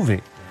the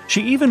movie,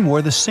 she even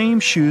wore the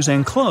same shoes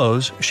and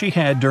clothes she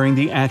had during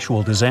the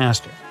actual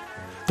disaster.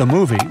 The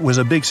movie was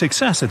a big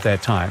success at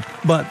that time,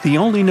 but the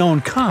only known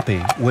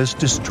copy was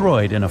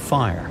destroyed in a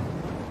fire.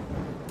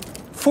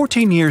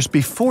 14 years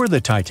before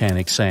the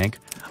Titanic sank,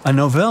 a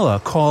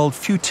novella called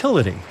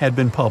Futility had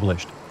been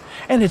published,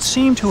 and it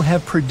seemed to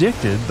have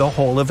predicted the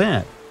whole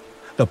event.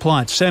 The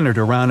plot centered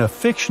around a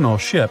fictional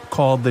ship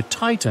called the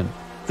Titan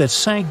that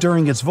sank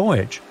during its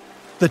voyage.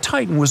 The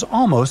Titan was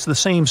almost the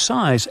same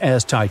size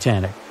as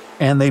Titanic,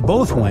 and they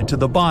both went to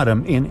the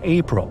bottom in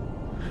April.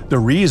 The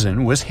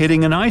reason was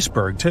hitting an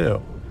iceberg, too.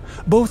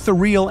 Both the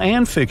real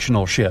and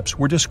fictional ships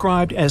were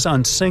described as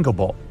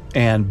unsinkable,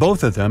 and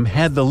both of them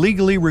had the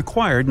legally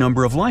required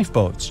number of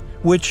lifeboats,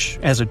 which,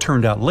 as it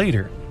turned out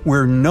later,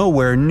 were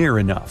nowhere near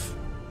enough.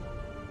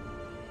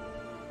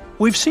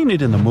 We've seen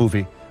it in the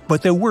movie,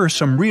 but there were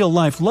some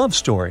real-life love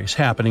stories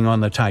happening on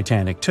the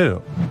Titanic,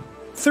 too.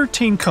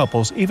 13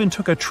 couples even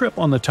took a trip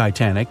on the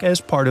Titanic as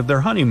part of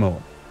their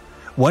honeymoon.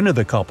 One of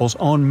the couples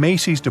owned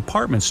Macy's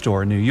department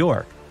store in New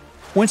York.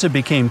 Once it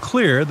became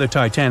clear the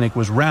Titanic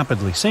was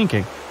rapidly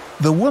sinking,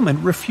 the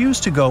woman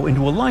refused to go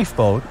into a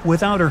lifeboat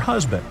without her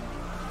husband.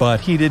 But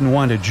he didn't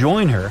want to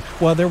join her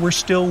while there were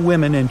still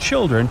women and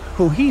children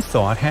who he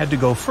thought had to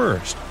go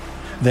first.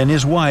 Then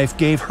his wife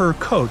gave her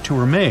coat to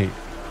her maid.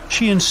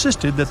 She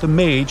insisted that the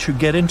maid should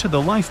get into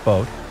the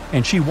lifeboat,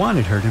 and she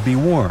wanted her to be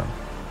warm.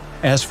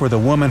 As for the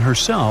woman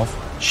herself,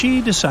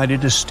 she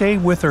decided to stay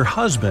with her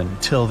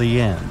husband till the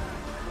end.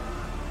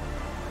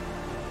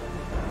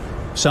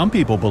 Some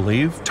people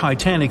believe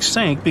Titanic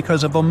sank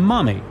because of a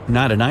mummy,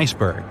 not an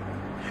iceberg.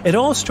 It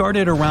all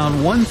started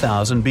around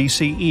 1000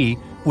 BCE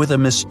with a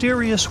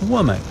mysterious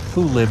woman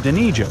who lived in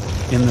Egypt,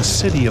 in the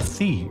City of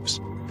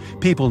Thieves.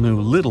 People knew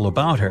little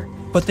about her,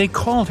 but they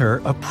called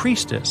her a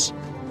priestess.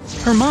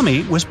 Her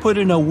mummy was put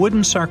in a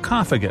wooden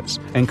sarcophagus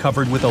and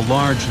covered with a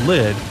large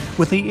lid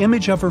with the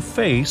image of her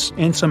face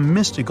and some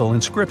mystical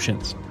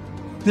inscriptions.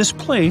 This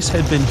place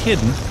had been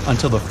hidden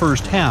until the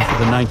first half of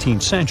the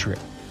 19th century,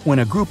 when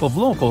a group of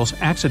locals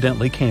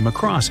accidentally came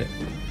across it.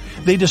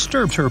 They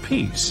disturbed her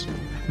peace.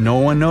 No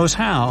one knows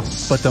how,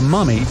 but the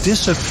mummy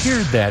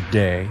disappeared that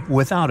day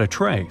without a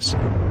trace.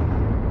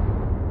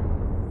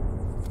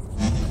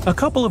 A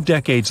couple of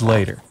decades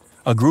later,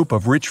 a group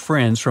of rich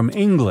friends from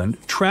England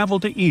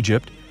traveled to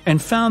Egypt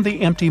and found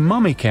the empty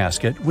mummy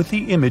casket with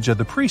the image of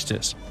the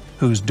priestess,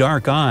 whose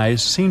dark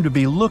eyes seemed to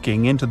be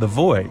looking into the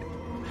void.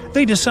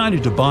 They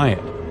decided to buy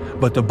it,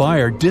 but the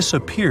buyer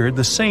disappeared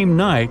the same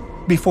night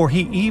before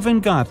he even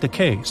got the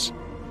case.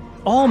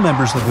 All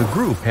members of the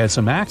group had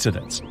some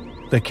accidents.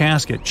 The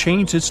casket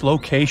changed its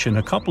location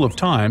a couple of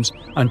times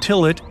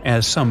until it,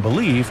 as some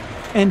believe,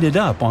 ended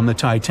up on the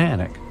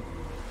Titanic.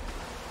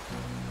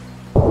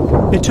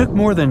 It took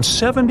more than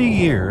 70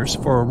 years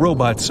for a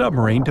robot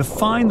submarine to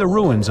find the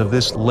ruins of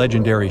this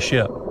legendary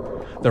ship.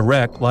 The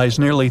wreck lies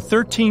nearly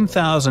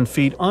 13,000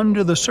 feet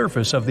under the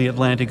surface of the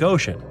Atlantic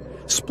Ocean,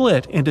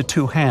 split into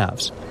two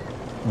halves.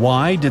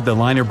 Why did the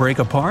liner break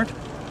apart?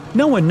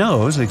 No one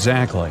knows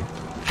exactly.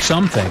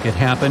 Some think it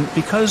happened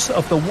because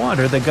of the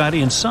water that got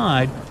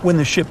inside when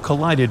the ship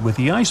collided with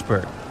the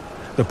iceberg.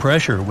 The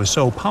pressure was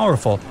so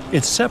powerful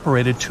it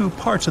separated two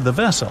parts of the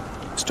vessel,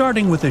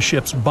 starting with the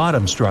ship's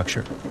bottom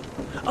structure.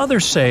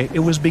 Others say it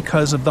was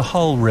because of the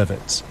hull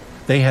rivets.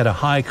 They had a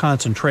high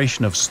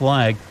concentration of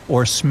slag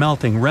or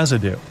smelting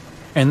residue,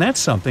 and that's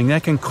something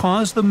that can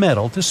cause the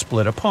metal to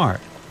split apart.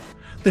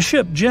 The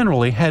ship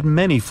generally had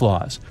many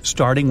flaws,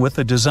 starting with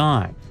the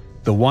design.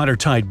 The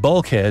watertight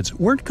bulkheads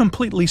weren't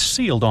completely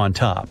sealed on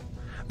top.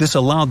 This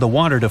allowed the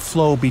water to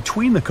flow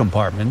between the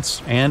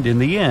compartments and, in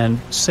the end,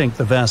 sink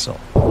the vessel.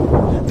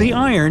 The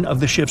iron of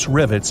the ship's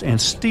rivets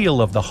and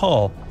steel of the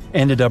hull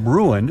ended up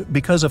ruined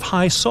because of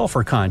high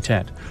sulfur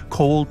content,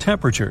 cold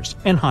temperatures,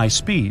 and high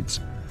speeds.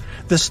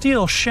 The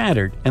steel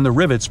shattered and the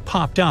rivets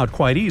popped out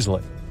quite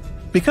easily.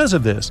 Because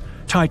of this,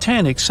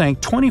 Titanic sank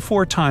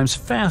 24 times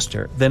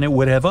faster than it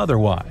would have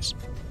otherwise.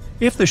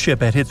 If the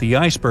ship had hit the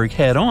iceberg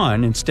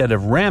head-on instead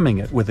of ramming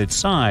it with its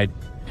side,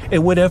 it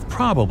would have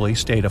probably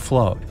stayed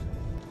afloat.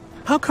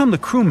 How come the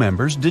crew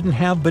members didn't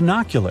have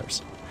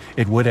binoculars?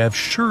 It would have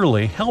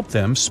surely helped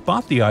them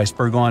spot the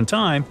iceberg on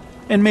time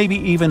and maybe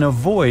even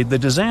avoid the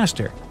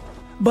disaster.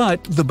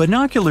 But the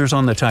binoculars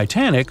on the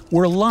Titanic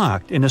were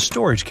locked in a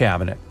storage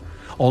cabinet.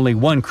 Only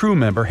one crew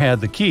member had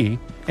the key,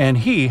 and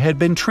he had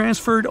been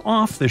transferred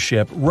off the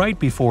ship right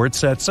before it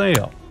set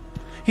sail.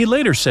 He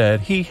later said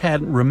he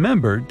hadn't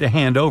remembered to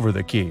hand over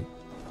the key.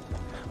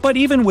 But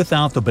even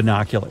without the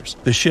binoculars,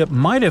 the ship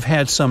might have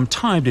had some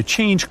time to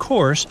change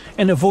course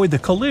and avoid the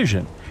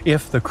collision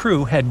if the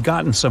crew had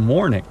gotten some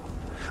warning.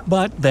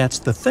 But that's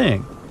the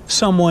thing,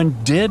 someone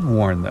did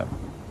warn them.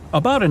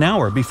 About an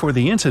hour before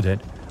the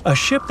incident, a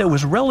ship that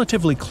was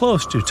relatively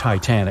close to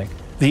Titanic,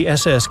 the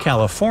SS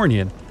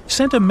Californian,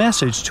 sent a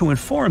message to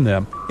inform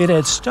them it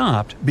had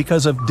stopped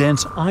because of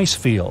dense ice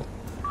field.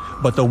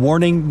 But the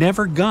warning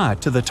never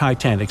got to the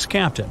Titanic's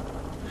captain.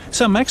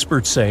 Some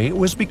experts say it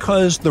was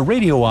because the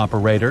radio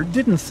operator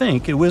didn't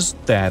think it was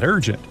that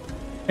urgent.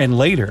 And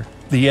later,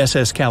 the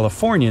SS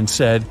Californian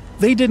said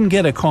they didn't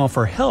get a call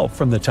for help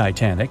from the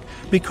Titanic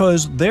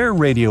because their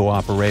radio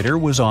operator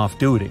was off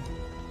duty.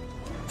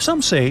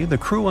 Some say the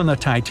crew on the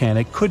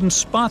Titanic couldn't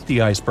spot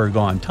the iceberg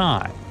on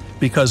time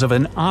because of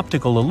an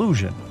optical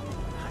illusion.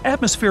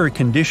 Atmospheric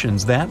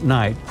conditions that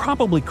night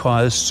probably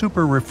caused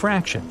super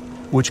refraction,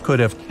 which could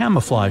have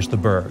camouflaged the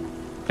berg.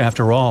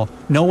 After all,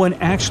 no one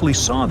actually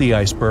saw the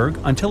iceberg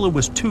until it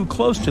was too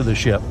close to the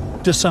ship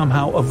to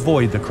somehow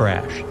avoid the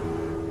crash.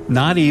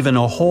 Not even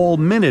a whole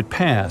minute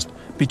passed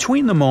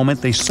between the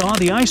moment they saw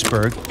the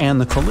iceberg and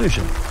the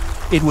collision.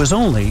 It was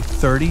only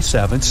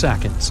 37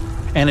 seconds,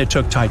 and it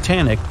took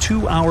Titanic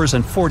 2 hours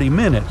and 40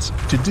 minutes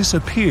to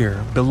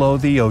disappear below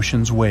the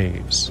ocean's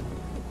waves.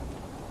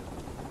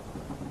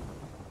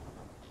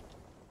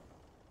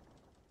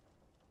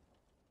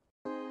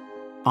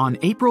 On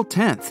April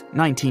 10,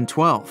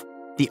 1912,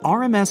 the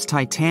RMS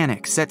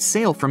Titanic set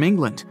sail from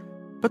England.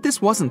 But this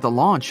wasn't the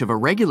launch of a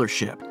regular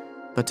ship.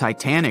 The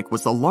Titanic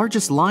was the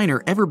largest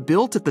liner ever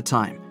built at the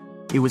time.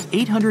 It was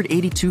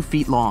 882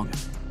 feet long.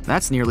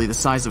 That's nearly the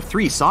size of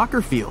 3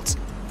 soccer fields.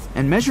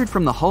 And measured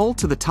from the hull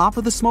to the top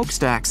of the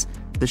smokestacks,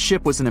 the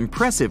ship was an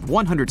impressive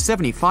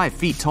 175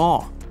 feet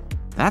tall.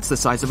 That's the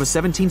size of a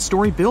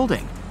 17-story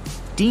building.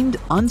 Deemed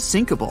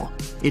unsinkable,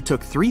 it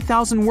took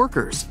 3,000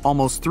 workers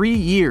almost 3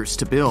 years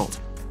to build.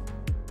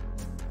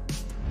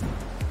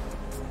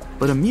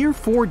 But a mere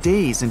 4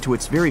 days into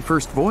its very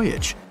first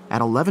voyage,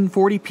 at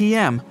 11:40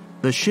 p.m.,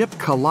 the ship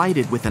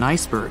collided with an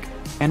iceberg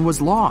and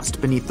was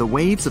lost beneath the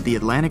waves of the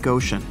Atlantic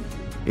Ocean.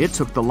 It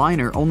took the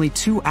liner only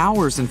 2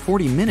 hours and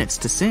 40 minutes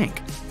to sink.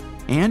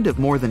 And of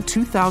more than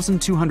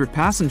 2,200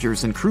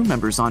 passengers and crew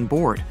members on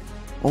board,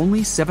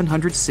 only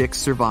 706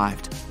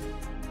 survived.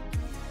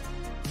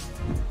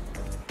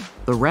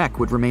 The wreck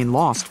would remain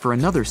lost for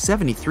another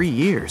 73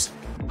 years,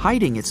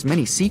 hiding its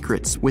many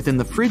secrets within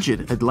the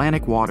frigid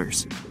Atlantic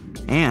waters.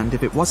 And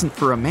if it wasn't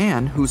for a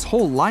man whose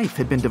whole life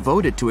had been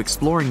devoted to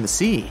exploring the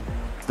sea,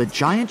 the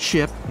giant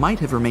ship might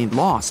have remained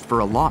lost for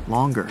a lot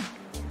longer.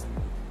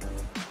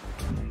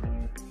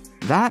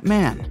 That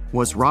man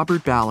was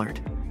Robert Ballard.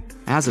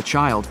 As a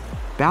child,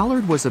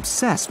 Ballard was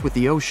obsessed with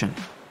the ocean.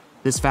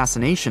 This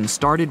fascination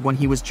started when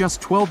he was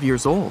just 12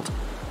 years old.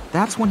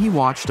 That's when he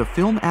watched a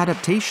film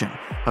adaptation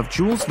of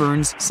Jules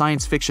Verne's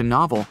science fiction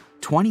novel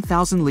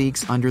 20,000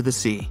 Leagues Under the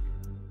Sea.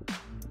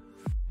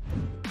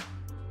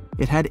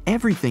 It had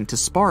everything to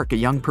spark a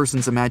young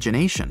person's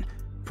imagination,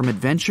 from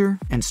adventure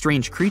and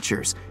strange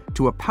creatures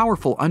to a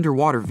powerful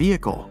underwater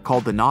vehicle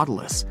called the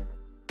Nautilus.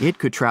 It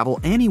could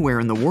travel anywhere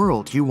in the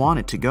world you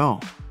wanted to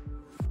go.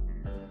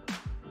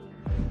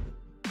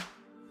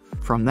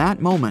 From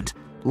that moment,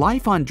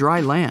 life on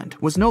dry land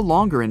was no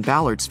longer in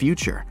Ballard's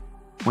future.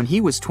 When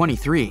he was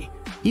 23,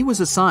 he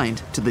was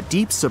assigned to the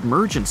Deep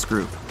Submergence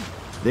Group.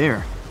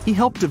 There, he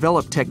helped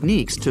develop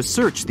techniques to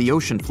search the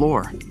ocean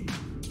floor.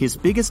 His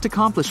biggest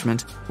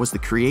accomplishment was the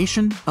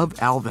creation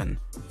of Alvin.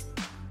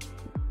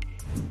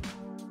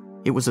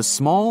 It was a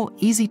small,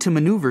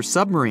 easy-to-maneuver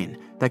submarine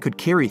that could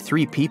carry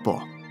 3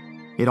 people.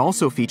 It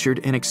also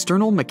featured an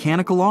external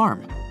mechanical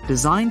arm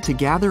designed to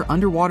gather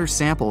underwater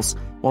samples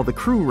while the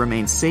crew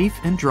remained safe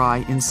and dry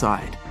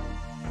inside.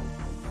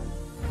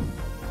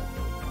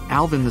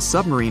 Alvin the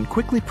submarine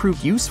quickly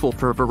proved useful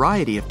for a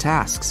variety of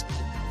tasks.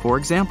 For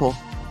example,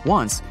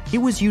 once it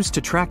was used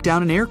to track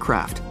down an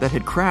aircraft that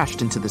had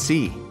crashed into the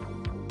sea.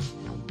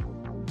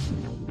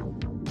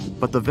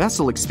 But the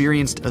vessel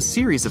experienced a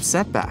series of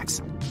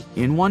setbacks.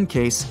 In one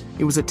case,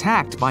 it was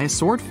attacked by a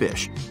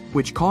swordfish,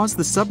 which caused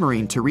the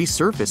submarine to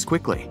resurface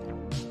quickly.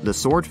 The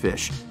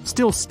swordfish,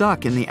 still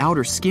stuck in the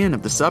outer skin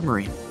of the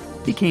submarine,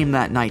 became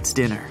that night's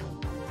dinner.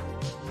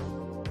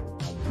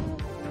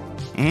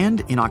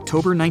 And in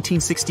October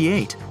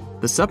 1968,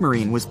 the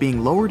submarine was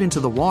being lowered into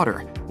the water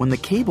when the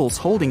cables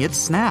holding it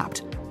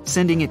snapped,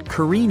 sending it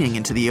careening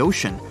into the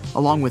ocean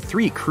along with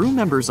 3 crew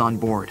members on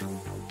board.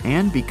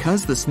 And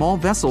because the small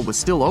vessel was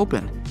still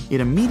open,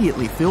 it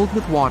immediately filled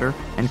with water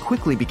and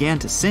quickly began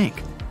to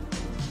sink.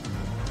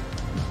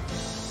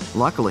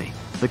 Luckily,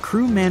 the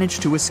crew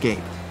managed to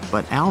escape,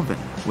 but Alvin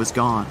was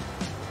gone.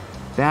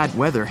 Bad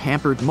weather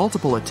hampered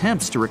multiple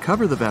attempts to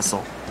recover the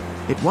vessel.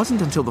 It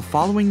wasn't until the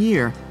following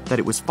year that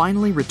it was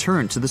finally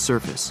returned to the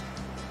surface.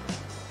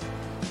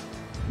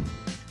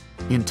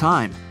 In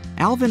time,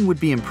 Alvin would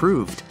be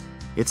improved.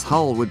 Its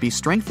hull would be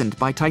strengthened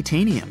by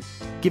titanium,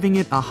 giving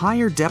it a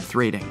higher depth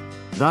rating,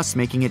 thus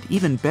making it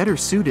even better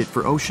suited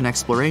for ocean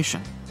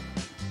exploration.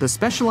 The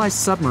specialized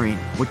submarine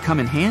would come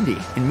in handy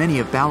in many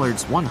of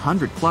Ballard's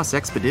 100-plus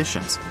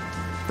expeditions.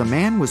 The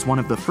man was one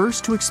of the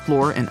first to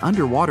explore an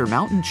underwater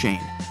mountain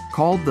chain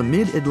called the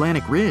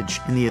Mid-Atlantic Ridge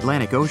in the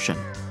Atlantic Ocean.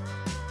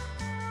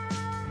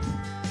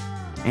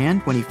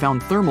 And when he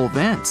found thermal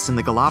vents in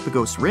the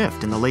Galapagos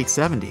Rift in the late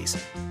 70s,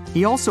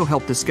 he also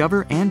helped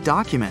discover and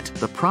document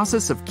the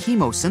process of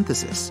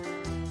chemosynthesis.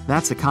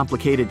 That's a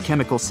complicated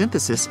chemical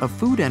synthesis of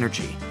food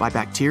energy by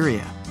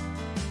bacteria.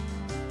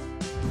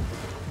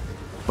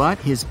 But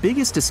his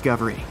biggest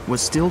discovery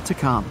was still to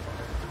come.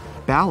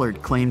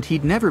 Ballard claimed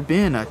he'd never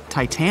been a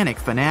Titanic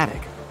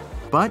fanatic,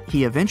 but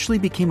he eventually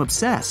became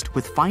obsessed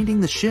with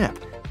finding the ship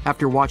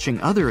after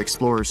watching other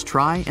explorers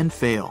try and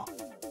fail.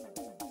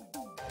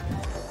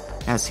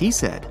 As he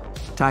said,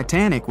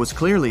 Titanic was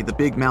clearly the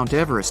big Mount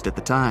Everest at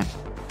the time.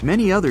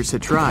 Many others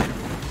had tried,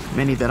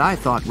 many that I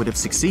thought would have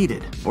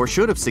succeeded, or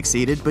should have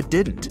succeeded but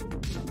didn't.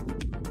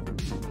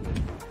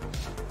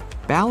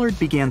 Ballard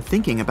began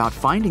thinking about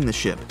finding the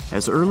ship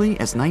as early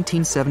as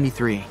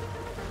 1973,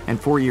 and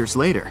 4 years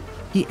later,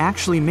 he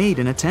actually made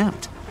an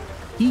attempt.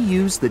 He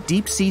used the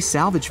deep-sea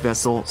salvage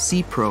vessel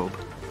Sea Probe,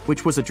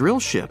 which was a drill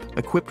ship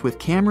equipped with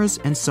cameras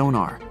and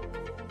sonar.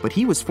 But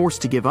he was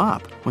forced to give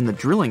up when the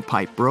drilling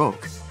pipe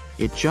broke.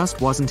 It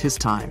just wasn't his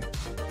time.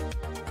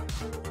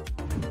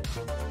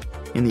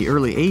 In the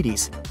early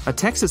 80s, a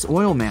Texas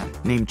oil man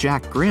named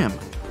Jack Grimm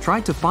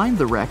tried to find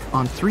the wreck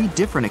on 3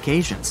 different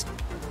occasions.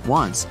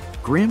 Once,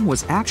 Grimm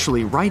was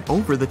actually right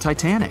over the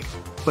Titanic,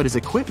 but his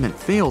equipment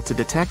failed to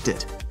detect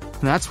it.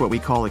 That's what we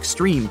call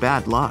extreme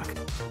bad luck.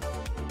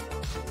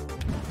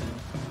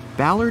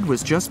 Ballard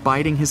was just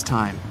biding his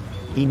time.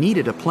 He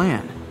needed a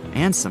plan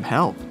and some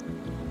help.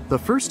 The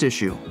first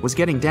issue was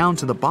getting down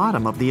to the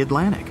bottom of the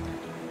Atlantic.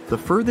 The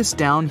furthest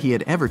down he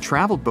had ever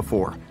traveled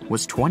before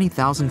was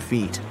 20,000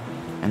 feet,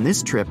 and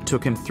this trip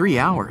took him 3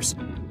 hours,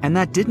 and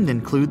that didn't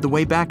include the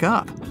way back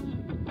up.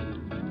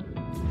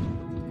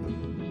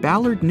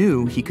 Ballard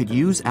knew he could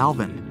use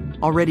Alvin,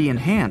 already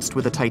enhanced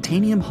with a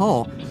titanium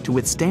hull, to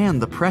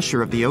withstand the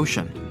pressure of the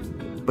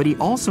ocean. But he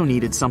also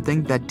needed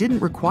something that didn't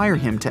require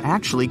him to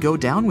actually go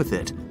down with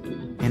it.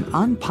 An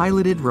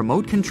unpiloted,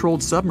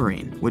 remote-controlled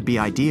submarine would be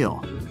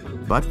ideal.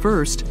 But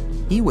first,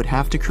 he would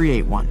have to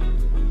create one.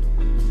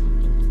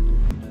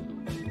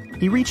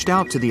 He reached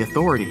out to the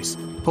authorities,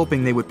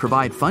 hoping they would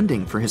provide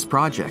funding for his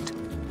project.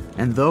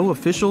 And though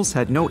officials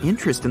had no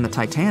interest in the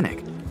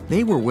Titanic,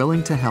 they were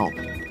willing to help.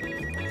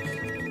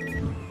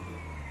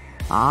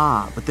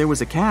 But there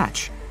was a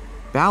catch.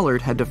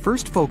 Ballard had to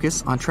first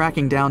focus on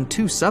tracking down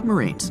 2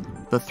 submarines,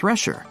 the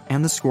Thresher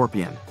and the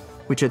Scorpion,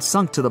 which had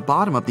sunk to the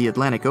bottom of the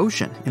Atlantic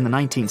Ocean in the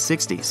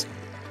 1960s.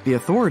 The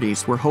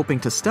authorities were hoping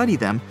to study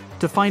them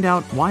to find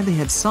out why they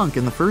had sunk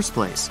in the first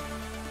place.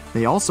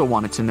 They also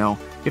wanted to know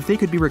if they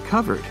could be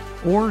recovered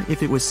or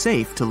if it was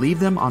safe to leave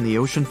them on the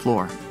ocean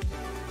floor.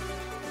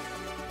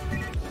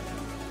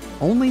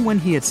 Only when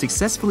he had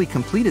successfully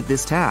completed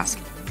this task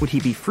would he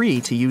be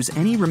free to use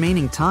any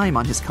remaining time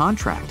on his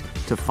contract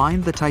to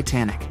find the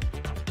Titanic.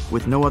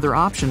 With no other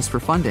options for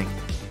funding,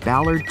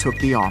 Ballard took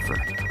the offer.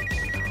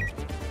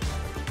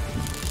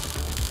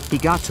 He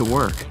got to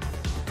work.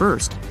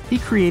 First, he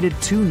created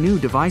 2 new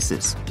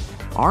devices.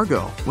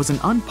 Argo was an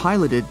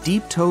unpiloted,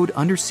 deep-towed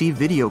undersea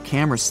video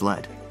camera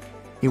sled.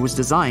 It was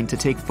designed to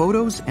take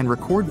photos and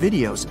record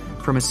videos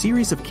from a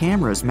series of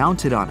cameras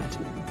mounted on it.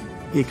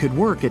 It could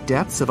work at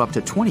depths of up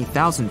to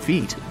 20,000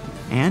 feet,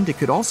 and it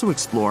could also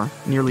explore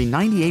nearly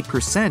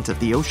 98% of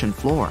the ocean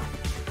floor.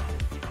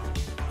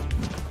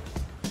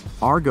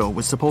 Argo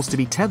was supposed to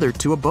be tethered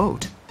to a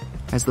boat.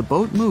 As the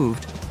boat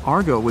moved,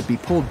 Argo would be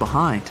pulled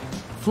behind,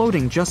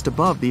 floating just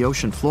above the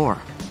ocean floor.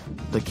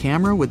 The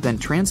camera would then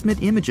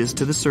transmit images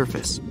to the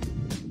surface.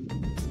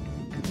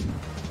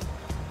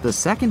 The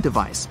second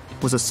device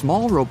was a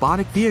small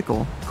robotic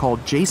vehicle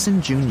called Jason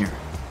Jr.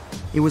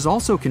 It was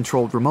also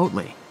controlled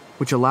remotely,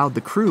 which allowed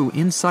the crew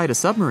inside a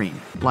submarine,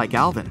 like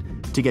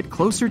Alvin, to get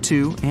closer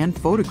to and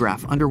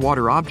photograph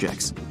underwater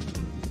objects.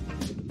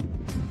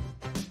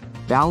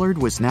 Ballard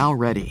was now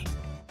ready.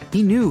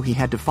 He knew he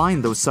had to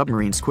find those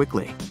submarines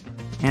quickly,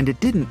 and it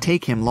didn't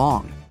take him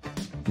long.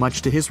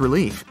 Much to his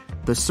relief,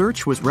 the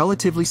search was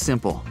relatively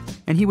simple,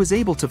 and he was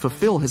able to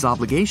fulfill his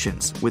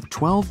obligations with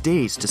 12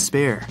 days to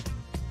spare.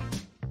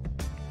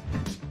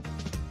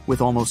 With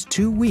almost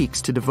 2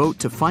 weeks to devote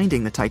to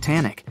finding the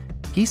Titanic,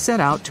 he set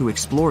out to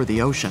explore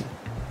the ocean.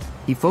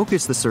 He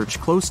focused the search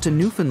close to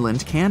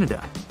Newfoundland,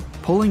 Canada,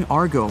 pulling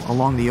Argo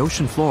along the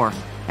ocean floor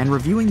and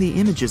reviewing the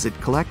images it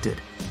collected.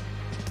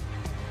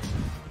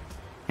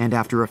 And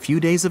after a few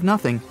days of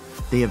nothing,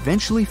 they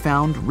eventually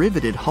found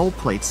riveted hull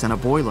plates and a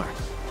boiler.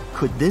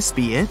 Could this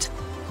be it?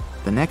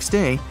 The next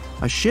day,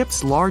 a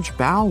ship's large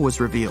bow was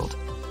revealed.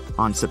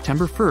 On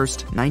September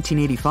 1st,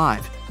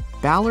 1985,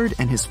 Ballard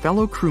and his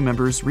fellow crew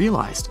members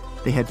realized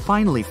they had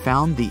finally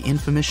found the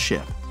infamous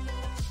ship.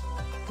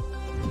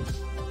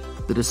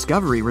 The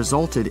discovery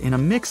resulted in a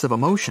mix of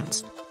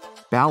emotions.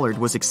 Ballard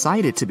was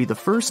excited to be the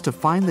first to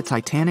find the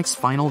Titanic's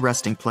final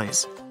resting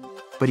place,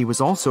 but he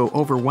was also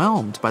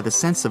overwhelmed by the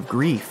sense of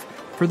grief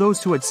for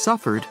those who had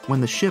suffered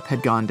when the ship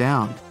had gone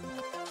down.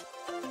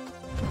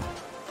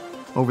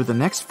 Over the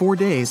next 4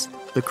 days,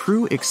 the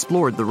crew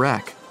explored the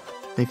wreck.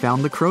 They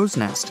found the crow's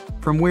nest,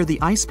 from where the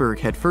iceberg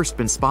had first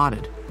been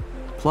spotted.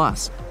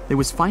 Plus, there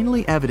was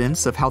finally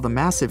evidence of how the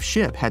massive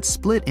ship had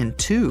split in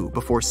two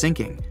before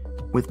sinking,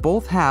 with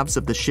both halves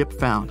of the ship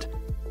found.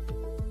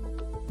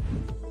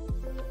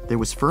 There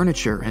was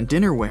furniture and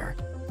dinnerware,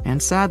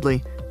 and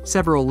sadly,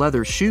 several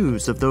leather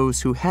shoes of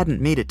those who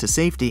hadn't made it to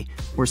safety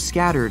were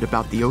scattered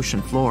about the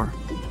ocean floor.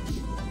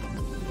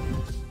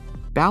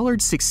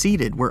 Ballard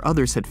succeeded where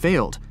others had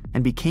failed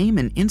and became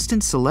an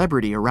instant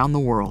celebrity around the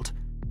world.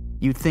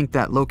 You'd think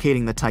that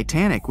locating the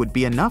Titanic would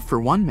be enough for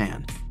one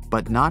man,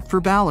 but not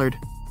for Ballard.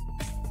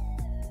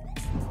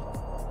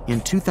 In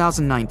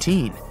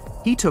 2019,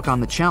 he took on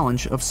the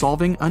challenge of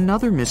solving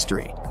another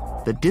mystery,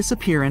 the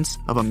disappearance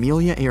of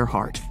Amelia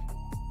Earhart.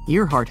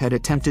 Earhart had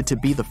attempted to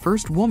be the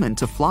first woman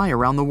to fly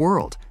around the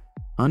world.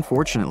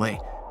 Unfortunately,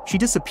 she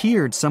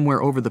disappeared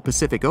somewhere over the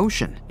Pacific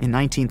Ocean in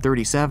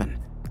 1937.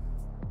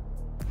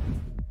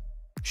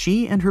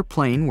 She and her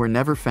plane were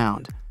never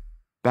found.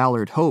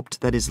 Ballard hoped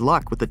that his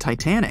luck with the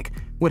Titanic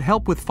would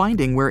help with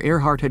finding where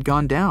Earhart had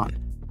gone down,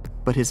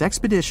 but his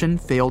expedition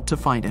failed to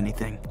find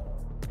anything.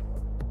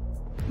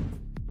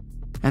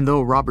 And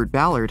though Robert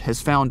Ballard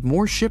has found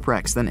more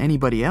shipwrecks than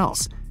anybody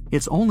else,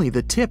 it's only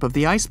the tip of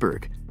the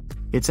iceberg.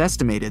 It's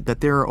estimated that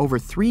there are over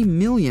 3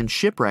 million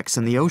shipwrecks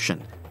in the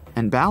ocean,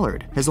 and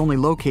Ballard has only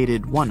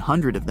located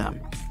 100 of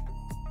them.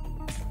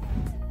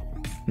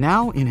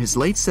 Now, in his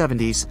late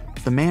 70s,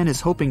 the man is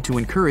hoping to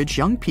encourage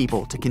young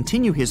people to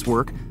continue his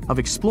work of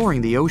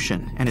exploring the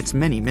ocean and its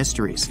many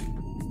mysteries.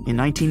 In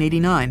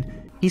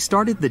 1989, he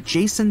started the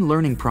Jason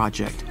Learning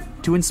Project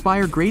to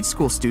inspire grade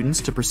school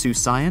students to pursue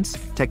science,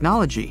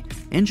 technology,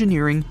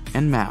 engineering,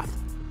 and math.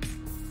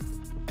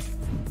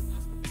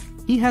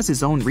 He has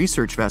his own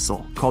research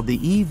vessel called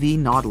the EV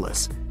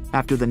Nautilus,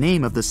 after the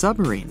name of the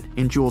submarine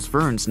in Jules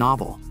Verne's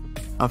novel,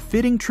 a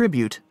fitting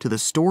tribute to the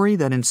story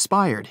that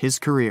inspired his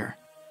career.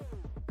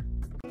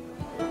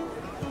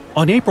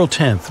 On April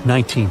 10,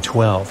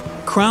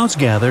 1912, crowds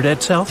gathered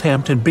at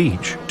Southampton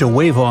Beach to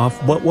wave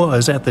off what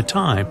was, at the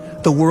time,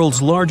 the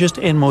world's largest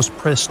and most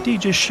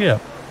prestigious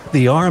ship,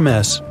 the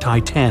RMS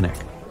Titanic.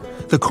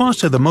 The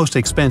cost of the most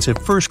expensive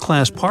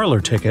first-class parlor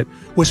ticket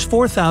was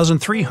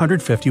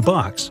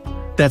 $4,350.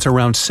 That's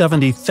around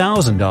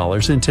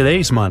 $70,000 in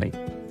today's money.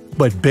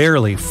 But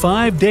barely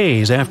 5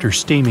 days after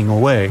steaming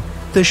away,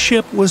 the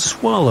ship was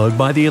swallowed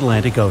by the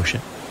Atlantic Ocean.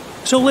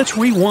 So let's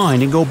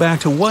rewind and go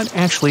back to what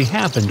actually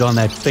happened on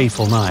that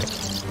fateful night.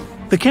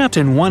 The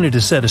captain wanted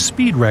to set a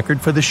speed record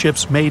for the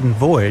ship's maiden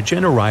voyage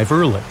and arrive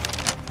early.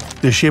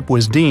 The ship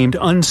was deemed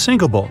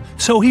unsinkable,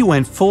 so he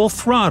went full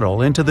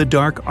throttle into the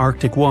dark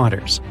Arctic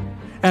waters.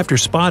 After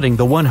spotting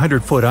the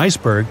 100-foot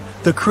iceberg,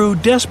 the crew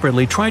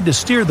desperately tried to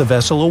steer the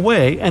vessel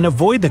away and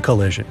avoid the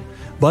collision,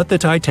 but the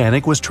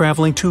Titanic was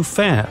traveling too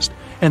fast,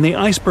 and the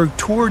iceberg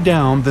tore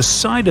down the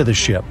side of the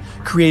ship,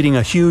 creating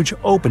a huge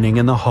opening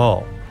in the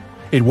hull.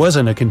 It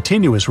wasn't a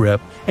continuous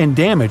rip, and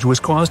damage was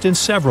caused in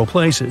several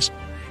places.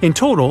 In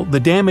total, the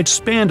damage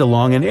spanned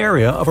along an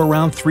area of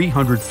around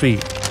 300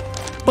 feet.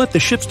 But the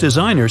ship's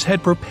designers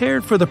had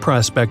prepared for the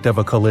prospect of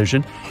a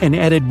collision and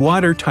added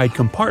watertight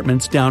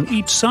compartments down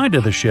each side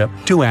of the ship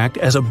to act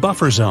as a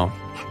buffer zone.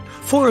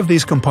 4 of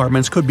these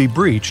compartments could be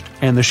breached,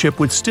 and the ship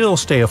would still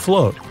stay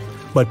afloat.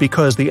 But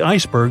because the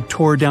iceberg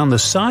tore down the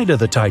side of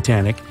the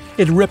Titanic,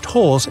 it ripped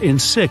holes in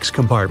 6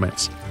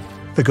 compartments.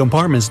 The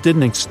compartments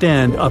didn't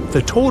extend up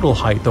the total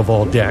height of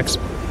all decks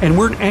and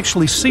weren't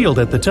actually sealed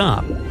at the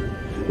top.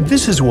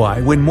 This is why,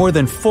 when more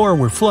than 4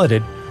 were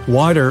flooded,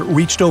 water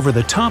reached over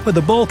the top of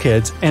the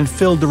bulkheads and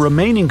filled the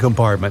remaining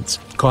compartments,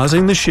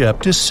 causing the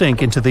ship to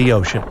sink into the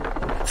ocean.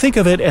 Think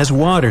of it as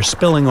water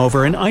spilling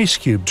over an ice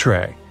cube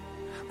tray.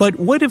 But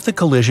what if the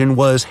collision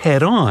was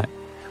head-on?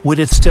 would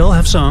it still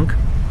have sunk?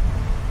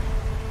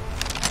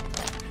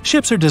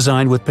 Ships are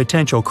designed with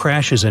potential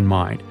crashes in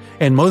mind,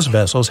 and most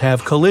vessels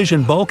have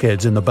collision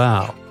bulkheads in the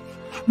bow.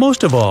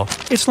 Most of all,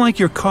 it's like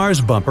your car's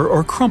bumper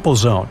or crumple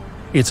zone.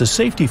 It's a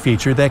safety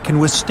feature that can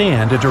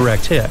withstand a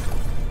direct hit.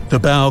 The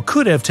bow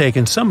could have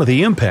taken some of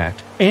the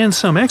impact, and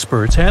some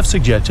experts have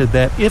suggested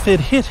that if it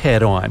hit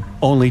head-on,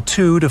 only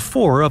 2 to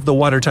 4 of the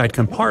watertight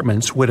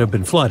compartments would have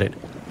been flooded.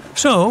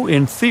 So,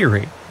 in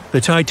theory,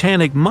 the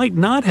Titanic might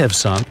not have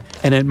sunk,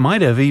 and it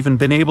might have even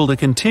been able to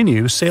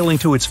continue sailing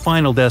to its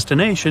final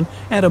destination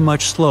at a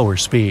much slower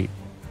speed.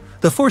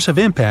 The force of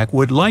impact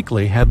would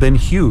likely have been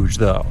huge,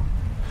 though.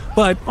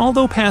 But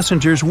although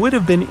passengers would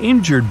have been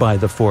injured by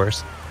the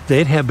force,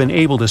 they'd have been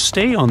able to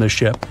stay on the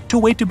ship to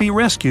wait to be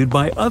rescued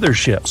by other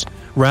ships,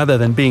 rather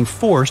than being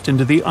forced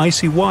into the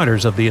icy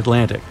waters of the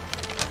Atlantic.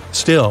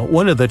 Still,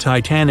 one of the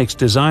Titanic's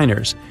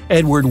designers,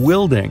 Edward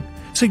Wilding,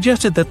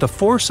 suggested that the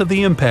force of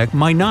the impact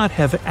might not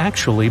have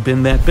actually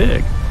been that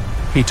big.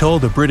 He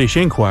told the British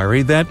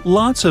Inquiry that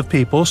lots of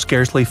people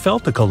scarcely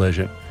felt the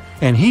collision,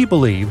 and he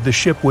believed the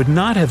ship would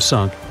not have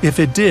sunk if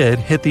it did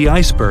hit the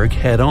iceberg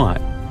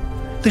head-on.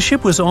 The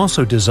ship was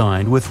also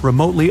designed with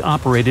remotely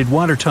operated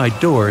watertight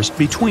doors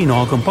between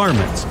all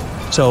compartments,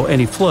 so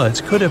any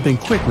floods could have been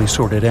quickly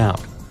sorted out.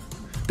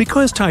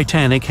 Because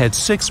Titanic had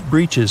 6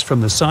 breaches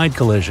from the side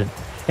collision,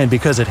 and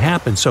because it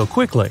happened so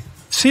quickly,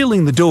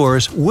 sealing the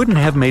doors wouldn't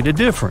have made a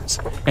difference,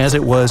 as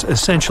it was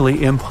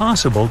essentially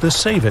impossible to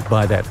save it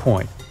by that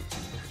point.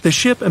 The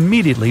ship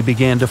immediately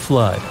began to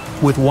flood,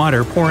 with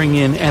water pouring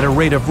in at a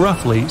rate of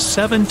roughly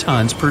 7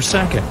 tons per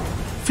second,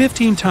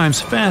 15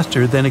 times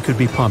faster than it could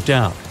be pumped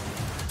out.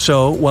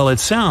 So, while it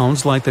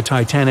sounds like the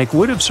Titanic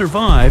would have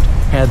survived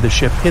had the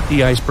ship hit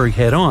the iceberg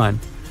head-on,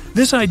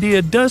 this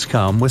idea does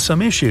come with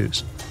some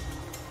issues.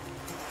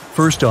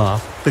 First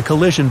off, the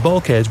collision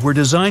bulkheads were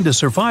designed to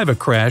survive a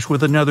crash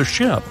with another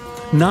ship,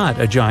 not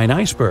a giant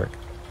iceberg.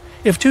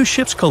 If 2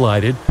 ships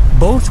collided,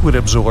 both would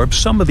absorb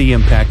some of the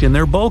impact in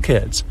their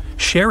bulkheads,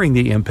 sharing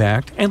the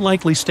impact and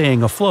likely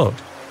staying afloat.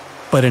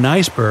 But an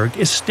iceberg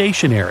is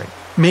stationary,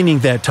 meaning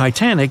that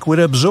Titanic would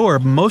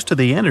absorb most of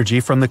the energy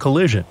from the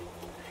collision.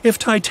 If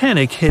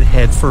Titanic hit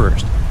head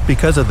first,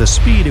 because of the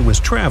speed it was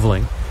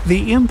traveling,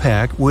 the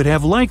impact would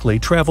have likely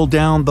traveled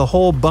down the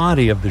whole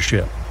body of the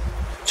ship.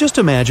 Just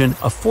imagine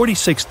a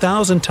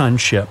 46,000-ton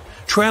ship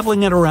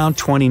traveling at around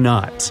 20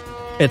 knots.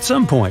 At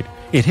some point,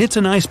 it hits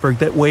an iceberg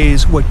that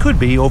weighs what could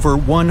be over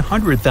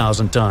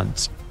 100,000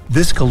 tons.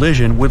 This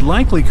collision would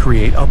likely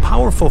create a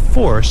powerful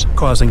force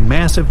causing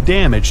massive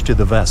damage to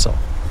the vessel.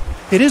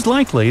 It is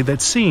likely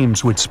that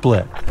seams would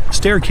split,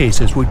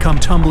 staircases would come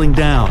tumbling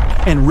down,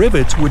 and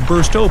rivets would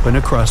burst open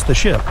across the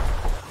ship.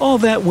 All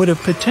that would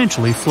have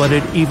potentially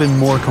flooded even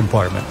more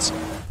compartments.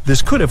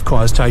 This could have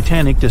caused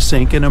Titanic to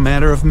sink in a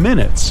matter of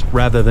minutes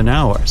rather than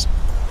hours.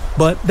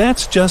 But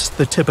that's just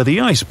the tip of the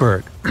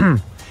iceberg.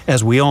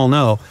 As we all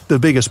know, the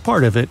biggest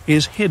part of it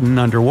is hidden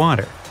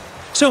underwater.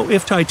 So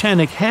if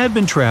Titanic had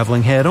been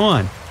traveling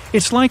head-on,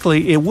 it's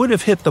likely it would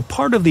have hit the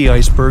part of the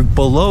iceberg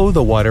below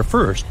the water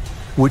first,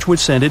 which would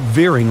send it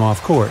veering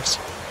off course.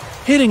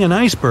 Hitting an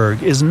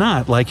iceberg is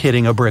not like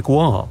hitting a brick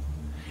wall.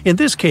 In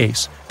this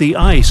case, the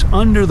ice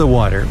under the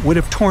water would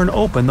have torn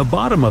open the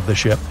bottom of the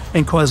ship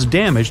and caused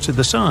damage to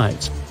the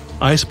sides.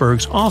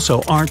 Icebergs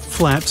also aren't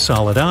flat,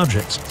 solid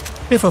objects.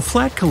 If a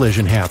flat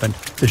collision happened,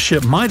 the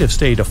ship might have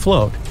stayed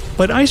afloat,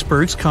 but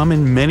icebergs come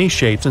in many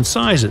shapes and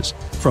sizes,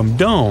 from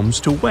domes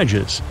to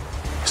wedges.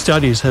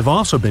 Studies have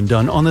also been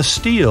done on the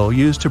steel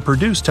used to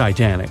produce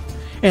Titanic,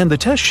 and the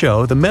tests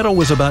show the metal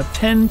was about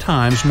 10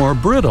 times more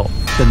brittle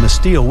than the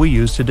steel we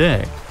use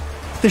today.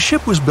 The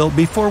ship was built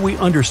before we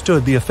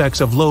understood the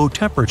effects of low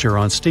temperature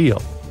on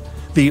steel.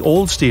 The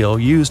old steel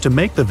used to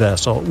make the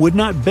vessel would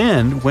not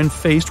bend when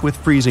faced with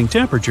freezing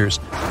temperatures,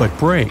 but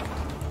break.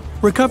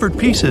 Recovered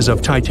pieces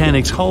of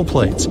Titanic's hull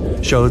plates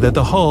show that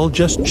the hull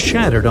just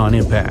shattered on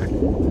impact.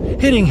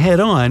 Hitting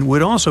head-on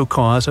would also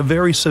cause a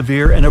very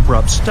severe and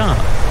abrupt stop,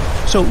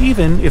 so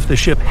even if the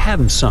ship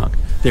hadn't sunk,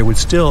 there would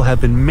still have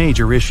been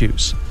major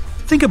issues.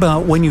 Think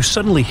about when you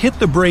suddenly hit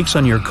the brakes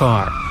on your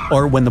car,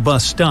 or when the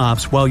bus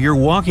stops while you're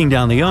walking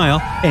down the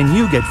aisle and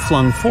you get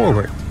flung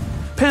forward.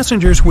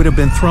 Passengers would have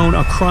been thrown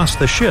across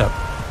the ship,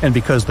 and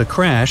because the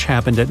crash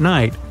happened at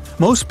night,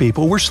 most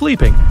people were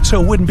sleeping,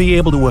 so wouldn't be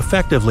able to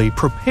effectively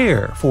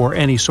prepare for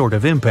any sort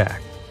of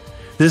impact.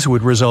 This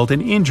would result in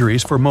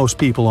injuries for most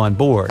people on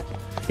board.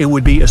 It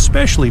would be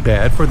especially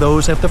bad for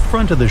those at the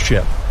front of the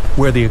ship,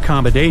 where the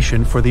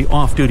accommodation for the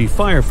off-duty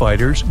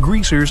firefighters,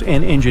 greasers,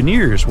 and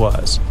engineers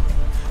was.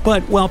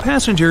 But while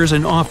passengers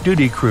and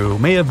off-duty crew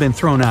may have been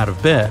thrown out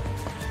of bed,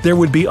 there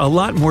would be a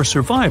lot more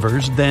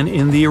survivors than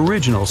in the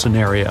original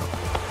scenario.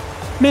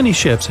 Many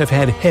ships have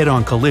had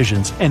head-on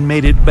collisions and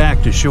made it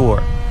back to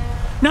shore.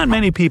 Not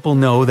many people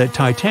know that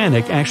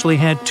Titanic actually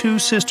had 2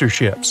 sister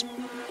ships.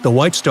 The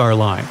White Star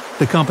Line,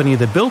 the company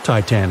that built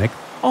Titanic,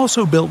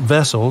 also built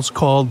vessels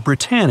called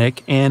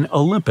Britannic and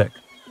Olympic.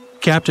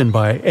 Captained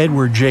by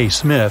Edward J.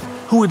 Smith,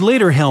 who would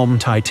later helm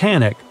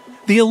Titanic,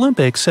 the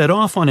Olympic set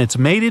off on its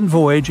maiden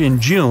voyage in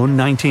June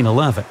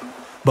 1911.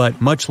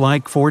 But much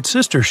like Ford's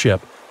sister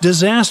ship,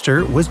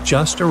 disaster was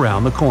just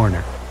around the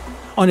corner.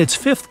 On its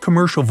fifth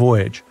commercial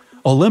voyage,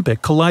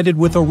 Olympic collided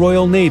with a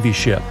Royal Navy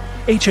ship,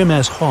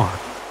 HMS Hawke.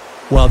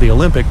 While the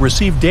Olympic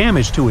received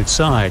damage to its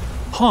side,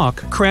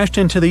 Hawke crashed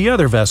into the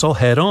other vessel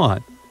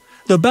head-on.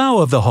 The bow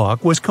of the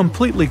Hawke was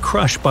completely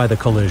crushed by the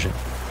collision,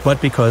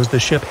 but because the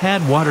ship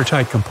had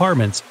watertight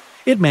compartments,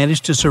 it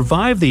managed to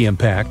survive the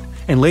impact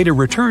and later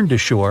returned to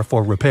shore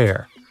for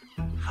repair.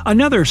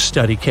 Another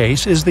study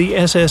case is the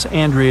SS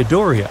Andrea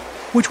Doria,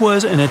 which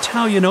was an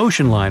Italian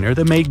ocean liner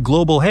that made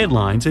global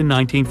headlines in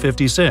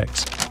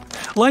 1956.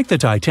 Like the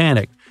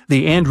Titanic,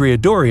 the Andrea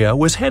Doria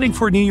was heading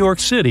for New York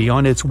City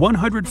on its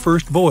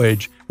 101st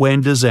voyage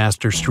when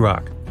disaster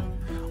struck.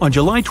 On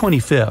July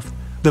 25th,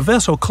 the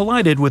vessel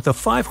collided with the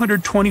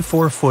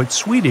 524-foot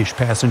Swedish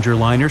passenger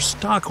liner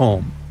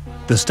Stockholm.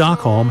 The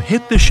Stockholm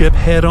hit the ship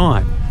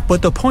head-on,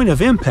 but the point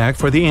of impact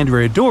for the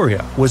Andrea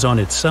Doria was on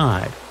its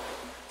side.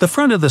 The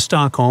front of the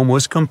Stockholm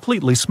was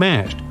completely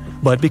smashed,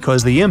 but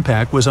because the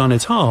impact was on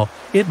its hull,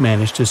 it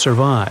managed to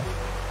survive.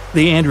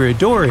 The Andrea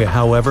Doria,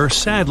 however,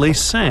 sadly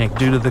sank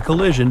due to the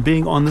collision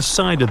being on the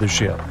side of the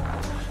ship.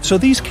 So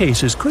these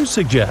cases could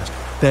suggest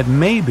that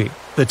maybe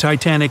the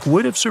Titanic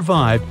would have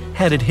survived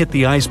had it hit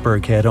the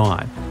iceberg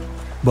head-on.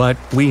 But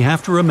we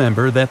have to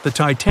remember that the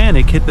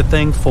Titanic hit the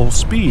thing full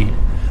speed,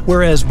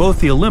 whereas both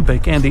the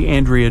Olympic and the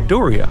Andrea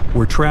Doria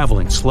were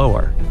traveling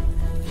slower.